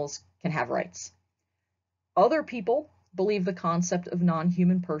animals can have rights. Other people believe the concept of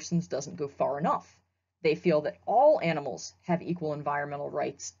non-human persons doesn't go far enough. They feel that all animals have equal environmental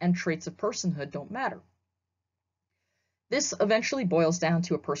rights and traits of personhood don't matter. This eventually boils down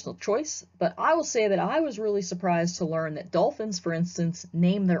to a personal choice, but I will say that I was really surprised to learn that dolphins, for instance,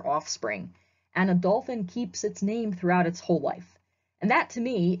 name their offspring, and a dolphin keeps its name throughout its whole life. And that, to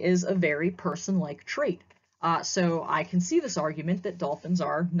me, is a very person-like trait. So I can see this argument that dolphins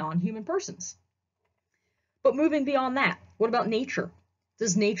are non-human persons. But moving beyond that, what about nature?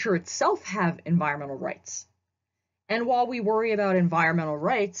 Does nature itself have environmental rights? And while we worry about environmental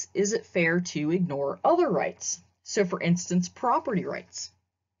rights, is it fair to ignore other rights? So for instance, property rights.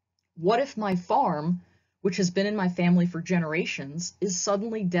 What if my farm, which has been in my family for generations, is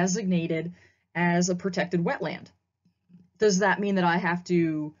suddenly designated as a protected wetland? Does that mean that I have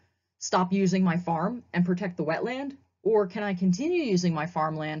to stop using my farm and protect the wetland? Or can I continue using my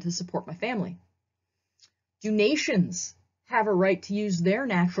farmland to support my family? Do nations have a right to use their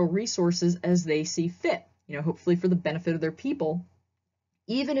natural resources as they see fit, hopefully for the benefit of their people,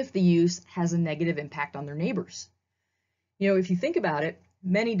 even if the use has a negative impact on their neighbors? If you think about it,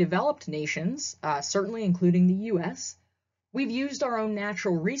 many developed nations, certainly including the US, we've used our own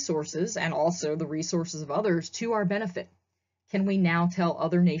natural resources and also the resources of others to our benefit. Can we now tell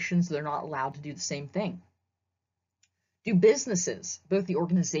other nations they're not allowed to do the same thing? Do businesses, both the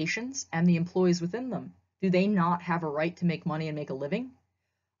organizations and the employees within them, do they not have a right to make money and make a living?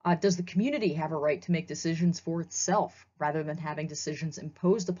 Does the community have a right to make decisions for itself rather than having decisions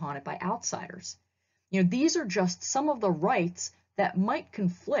imposed upon it by outsiders? These are just some of the rights that might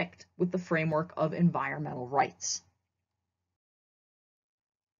conflict with the framework of environmental rights.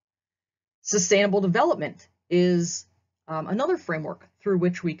 Sustainable development is another framework through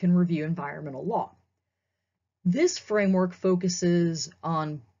which we can review environmental law. This framework focuses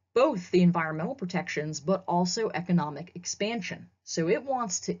on both the environmental protections, but also economic expansion. So it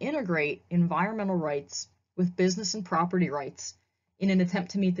wants to integrate environmental rights with business and property rights in an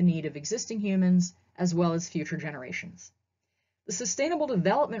attempt to meet the need of existing humans as well as future generations. The Sustainable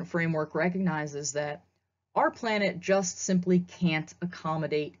Development Framework recognizes that our planet just simply can't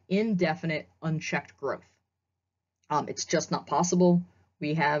accommodate indefinite, unchecked growth. It's just not possible.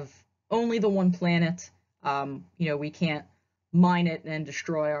 We have only the one planet. We can't mine it and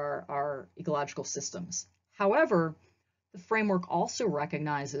destroy our ecological systems. However, the framework also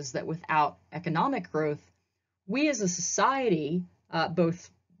recognizes that without economic growth, we as a society, both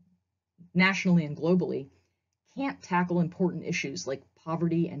nationally and globally, can't tackle important issues like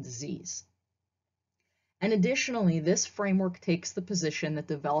poverty and disease. And additionally, this framework takes the position that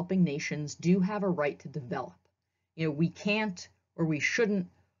developing nations do have a right to develop. We can't or we shouldn't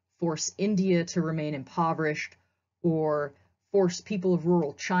force India to remain impoverished or force people of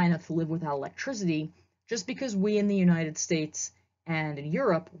rural China to live without electricity just because we in the United States and in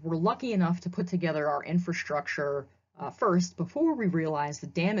Europe were lucky enough to put together our infrastructure first before we realized the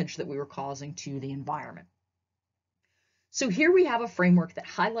damage that we were causing to the environment. So here we have a framework that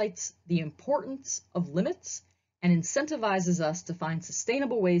highlights the importance of limits and incentivizes us to find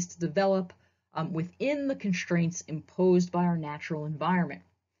sustainable ways to develop within the constraints imposed by our natural environment.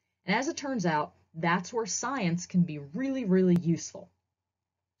 And as it turns out, that's where science can be really, really useful.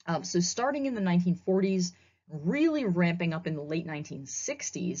 So starting in the 1940s, really ramping up in the late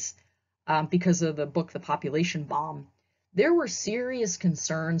 1960s, because of the book The Population Bomb, there were serious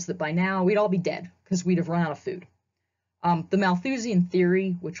concerns that by now we'd all be dead because we'd have run out of food. The Malthusian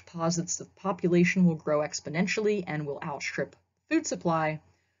theory, which posits that the population will grow exponentially and will outstrip food supply,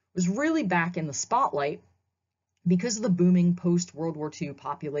 was really back in the spotlight because of the booming post-World War II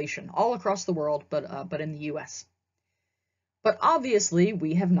population all across the world, but in the US. But obviously,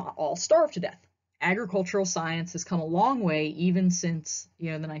 we have not all starved to death. Agricultural science has come a long way even since the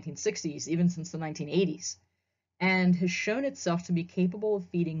 1960s, even since the 1980s, and has shown itself to be capable of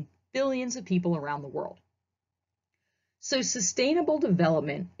feeding billions of people around the world. So sustainable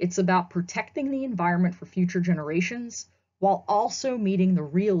development, it's about protecting the environment for future generations while also meeting the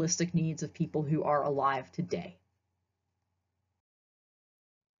realistic needs of people who are alive today.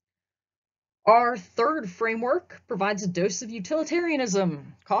 Our third framework provides a dose of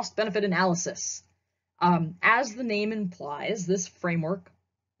utilitarianism, cost-benefit analysis. As the name implies, this framework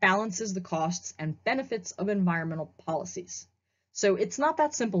balances the costs and benefits of environmental policies. So it's not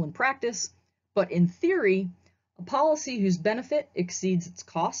that simple in practice, but in theory, a policy whose benefit exceeds its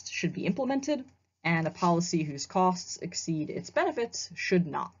cost should be implemented, and a policy whose costs exceed its benefits should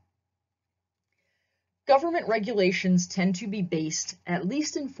not. Government regulations tend to be based, at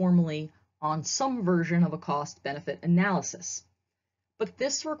least informally, on some version of a cost-benefit analysis. But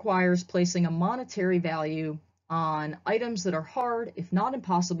this requires placing a monetary value on items that are hard, if not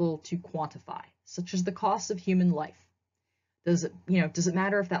impossible, to quantify, such as the cost of human life. Does it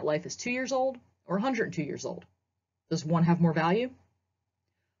matter if that life is 2 years old or 102 years old? Does one have more value?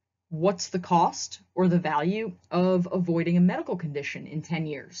 What's the cost or the value of avoiding a medical condition in 10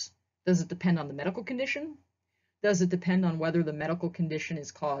 years? Does it depend on the medical condition? Does it depend on whether the medical condition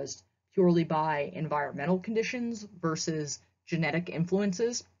is caused purely by environmental conditions versus genetic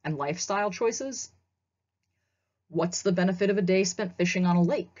influences and lifestyle choices? What's the benefit of a day spent fishing on a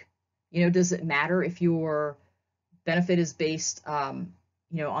lake? Does it matter if your benefit is based on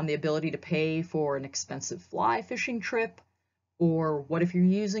the ability to pay for an expensive fly fishing trip? Or what if you're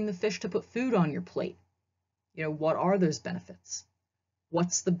using the fish to put food on your plate? What are those benefits?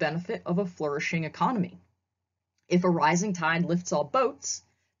 What's the benefit of a flourishing economy? If a rising tide lifts all boats,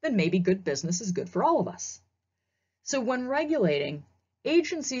 then maybe good business is good for all of us. So when regulating,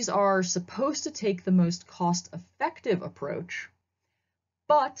 agencies are supposed to take the most cost-effective approach,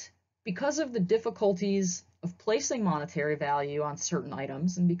 but because of the difficulties of placing monetary value on certain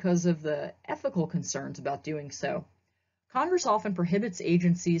items and because of the ethical concerns about doing so, Congress often prohibits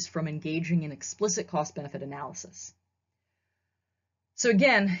agencies from engaging in explicit cost-benefit analysis. So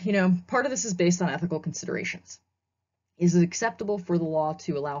again, part of this is based on ethical considerations. Is it acceptable for the law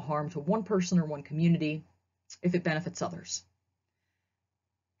to allow harm to one person or one community if it benefits others?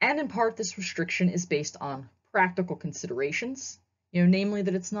 And in part, this restriction is based on practical considerations, namely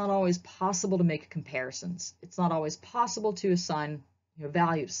that it's not always possible to make comparisons. It's not always possible to assign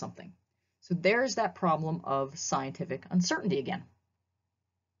value to something. So there's that problem of scientific uncertainty again.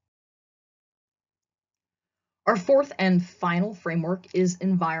 Our fourth and final framework is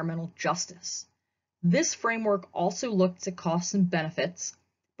environmental justice. This framework also looks at costs and benefits,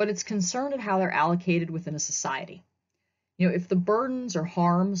 but it's concerned at how they're allocated within a society. If the burdens or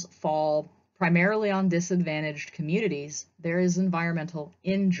harms fall primarily on disadvantaged communities, there is environmental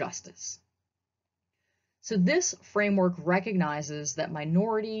injustice. So this framework recognizes that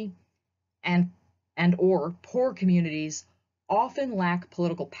minority and or poor communities often lack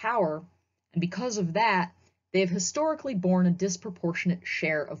political power, and because of that, they have historically borne a disproportionate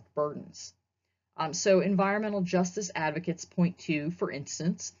share of burdens. So environmental justice advocates point to, for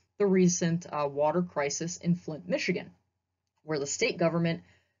instance, the recent water crisis in Flint, Michigan, where the state government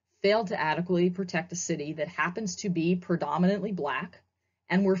failed to adequately protect a city that happens to be predominantly Black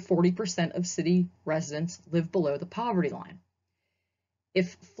and where 40% of city residents live below the poverty line.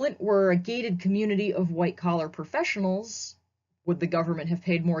 If Flint were a gated community of white-collar professionals, would the government have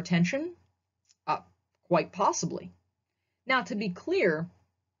paid more attention? Quite possibly. Now, to be clear,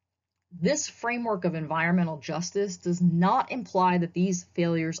 this framework of environmental justice does not imply that these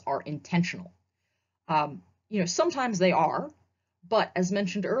failures are intentional. Sometimes they are, but as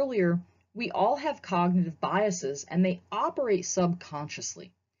mentioned earlier, we all have cognitive biases and they operate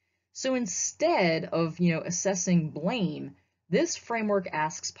subconsciously. So instead of, assessing blame, this framework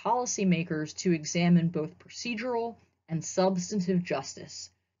asks policymakers to examine both procedural and substantive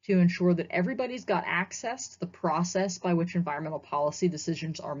justice to ensure that everybody's got access to the process by which environmental policy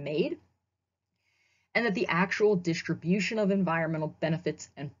decisions are made, and that the actual distribution of environmental benefits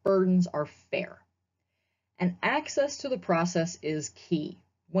and burdens are fair. And access to the process is key.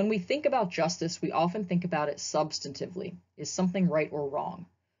 When we think about justice, we often think about it substantively. Is something right or wrong?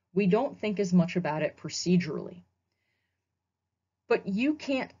 We don't think as much about it procedurally. But you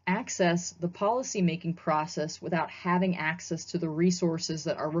can't access the policymaking process without having access to the resources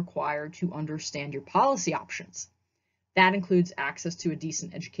that are required to understand your policy options. That includes access to a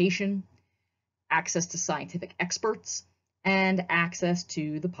decent education, access to scientific experts, and access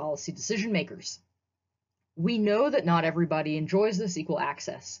to the policy decision makers. We know that not everybody enjoys this equal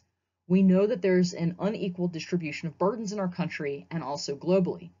access. We know that there's an unequal distribution of burdens in our country and also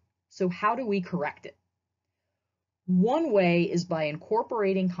globally. So how do we correct it? One way is by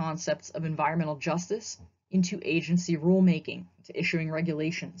incorporating concepts of environmental justice into agency rulemaking, to issuing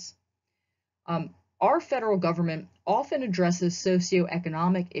regulations. Our federal government often addresses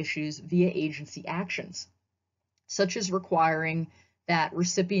socioeconomic issues via agency actions, such as requiring that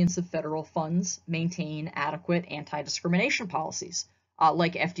recipients of federal funds maintain adequate anti-discrimination policies,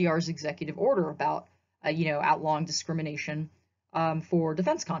 like FDR's executive order about, outlawing discrimination for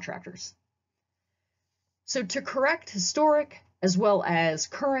defense contractors. So to correct historic as well as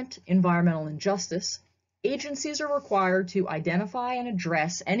current environmental injustice, agencies are required to identify and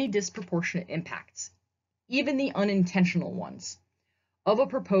address any disproportionate impacts, even the unintentional ones, of a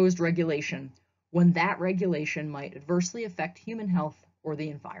proposed regulation when that regulation might adversely affect human health or the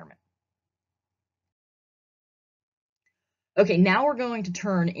environment. Okay, now we're going to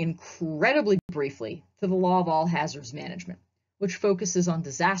turn incredibly briefly to the law of all hazards management, which focuses on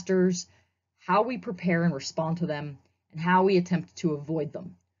disasters, how we prepare and respond to them, and how we attempt to avoid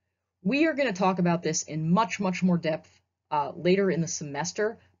them. We are going to talk about this in much, much more depth later in the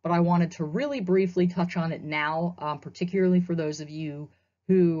semester, but I wanted to really briefly touch on it now, particularly for those of you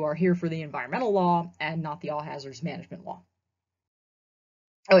who are here for the environmental law and not the all hazards management law.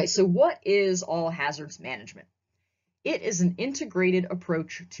 Okay, so what is all hazards management? It is an integrated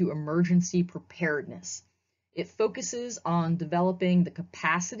approach to emergency preparedness. It focuses on developing the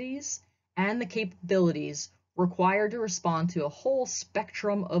capacities and the capabilities required to respond to a whole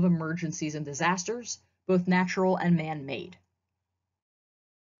spectrum of emergencies and disasters, both natural and man-made.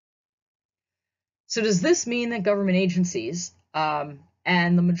 So does this mean that government agencies,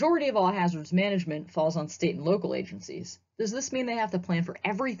 and the majority of all hazards management falls on state and local agencies, does this mean they have to plan for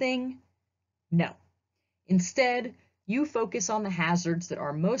everything? No. Instead, you focus on the hazards that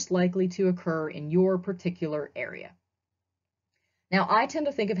are most likely to occur in your particular area. Now, I tend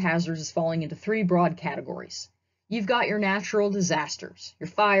to think of hazards as falling into three broad categories. You've got your natural disasters, your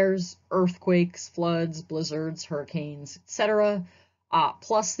fires, earthquakes, floods, blizzards, hurricanes, etc.,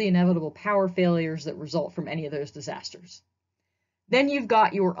 plus the inevitable power failures that result from any of those disasters. Then you've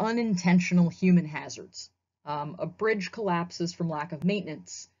got your unintentional human hazards, A bridge collapses from lack of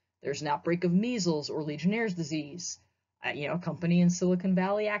maintenance. There's an outbreak of measles or Legionnaire's disease. A company in Silicon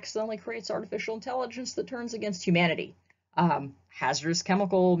Valley accidentally creates artificial intelligence that turns against humanity. Hazardous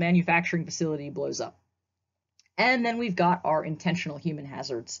chemical manufacturing facility blows up. And then we've got our intentional human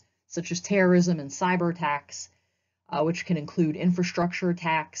hazards, such as terrorism and cyber attacks, which can include infrastructure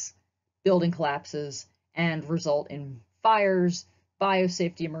attacks, building collapses, and result in fires,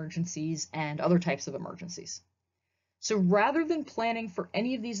 biosafety emergencies, and other types of emergencies. So rather than planning for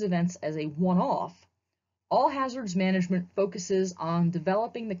any of these events as a one-off, all hazards management focuses on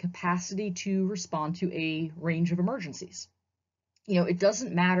developing the capacity to respond to a range of emergencies. It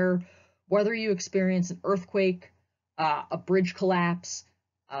doesn't matter whether you experience an earthquake, a bridge collapse,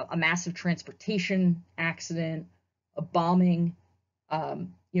 a massive transportation accident, a bombing,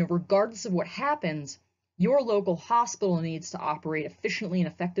 regardless of what happens, your local hospital needs to operate efficiently and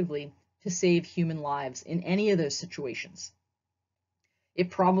effectively to save human lives in any of those situations. It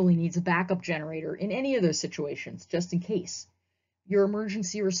probably needs a backup generator in any of those situations, just in case. Your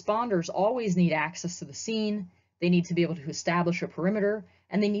emergency responders always need access to the scene, they need to be able to establish a perimeter,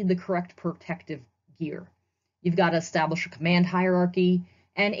 and they need the correct protective gear. You've got to establish a command hierarchy,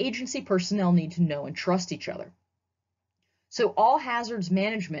 and agency personnel need to know and trust each other. So all hazards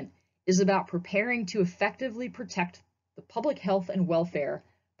management is about preparing to effectively protect the public health and welfare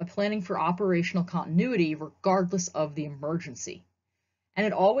by planning for operational continuity regardless of the emergency. And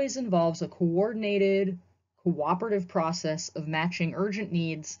it always involves a coordinated, cooperative process of matching urgent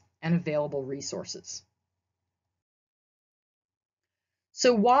needs and available resources.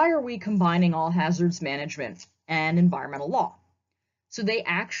 So why are we combining all hazards management and environmental law? So they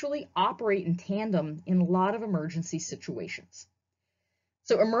actually operate in tandem in a lot of emergency situations.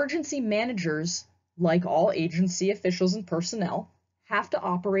 So emergency managers, like all agency officials and personnel, have to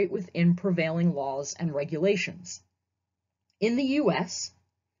operate within prevailing laws and regulations. In the US,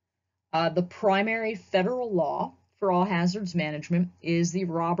 the primary federal law for all hazards management is the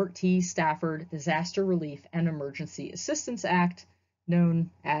Robert T. Stafford Disaster Relief and Emergency Assistance Act, known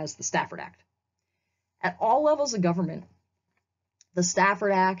as the Stafford Act. At all levels of government, the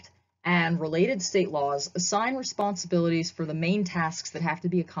Stafford Act and related state laws assign responsibilities for the main tasks that have to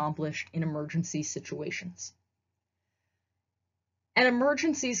be accomplished in emergency situations. And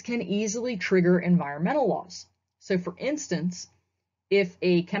emergencies can easily trigger environmental laws. So for instance, if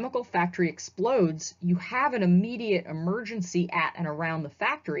a chemical factory explodes, you have an immediate emergency at and around the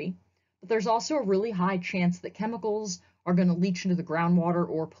factory, but there's also a really high chance that chemicals are going to leach into the groundwater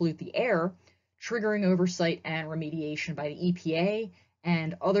or pollute the air, triggering oversight and remediation by the EPA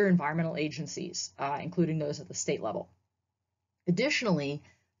and other environmental agencies, including those at the state level. Additionally,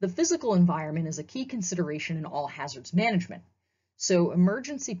 the physical environment is a key consideration in all hazards management. So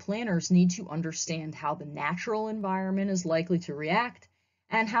emergency planners need to understand how the natural environment is likely to react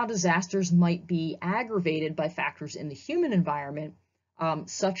and how disasters might be aggravated by factors in the human environment,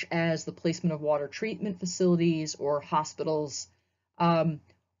 such as the placement of water treatment facilities or hospitals,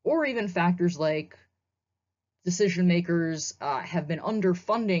 or even factors like decision makers have been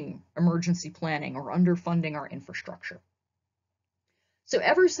underfunding emergency planning or underfunding our infrastructure. So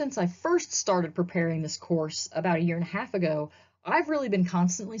ever since I first started preparing this course about a year and a half ago, I've really been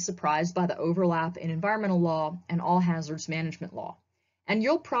constantly surprised by the overlap in environmental law and all hazards management law. And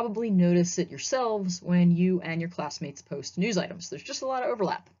you'll probably notice it yourselves when you and your classmates post news items. There's just a lot of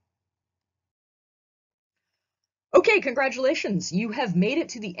overlap. Okay, congratulations. You have made it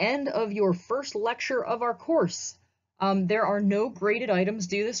to the end of your first lecture of our course. There are no graded items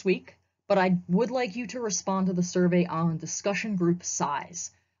due this week, but I would like you to respond to the survey on discussion group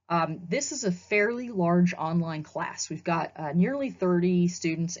size. This is a fairly large online class. We've got nearly 30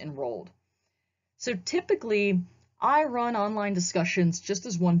 students enrolled. So typically, I run online discussions just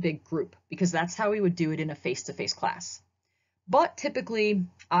as one big group because that's how we would do it in a face-to-face class. But typically,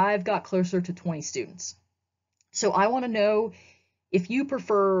 I've got closer to 20 students. So I want to know if you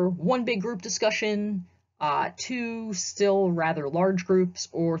prefer one big group discussion, two still rather large groups,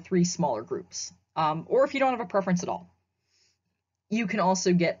 or three smaller groups, or if you don't have a preference at all. You can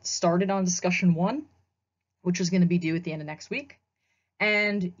also get started on discussion one, which is going to be due at the end of next week.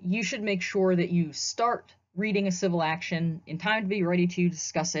 And you should make sure that you start reading a civil action in time to be ready to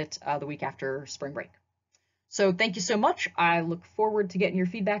discuss it the week after spring break. So thank you so much. I look forward to getting your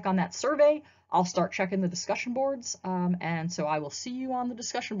feedback on that survey. I'll start checking the discussion boards, and so I will see you on the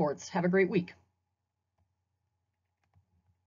discussion boards. Have a great week.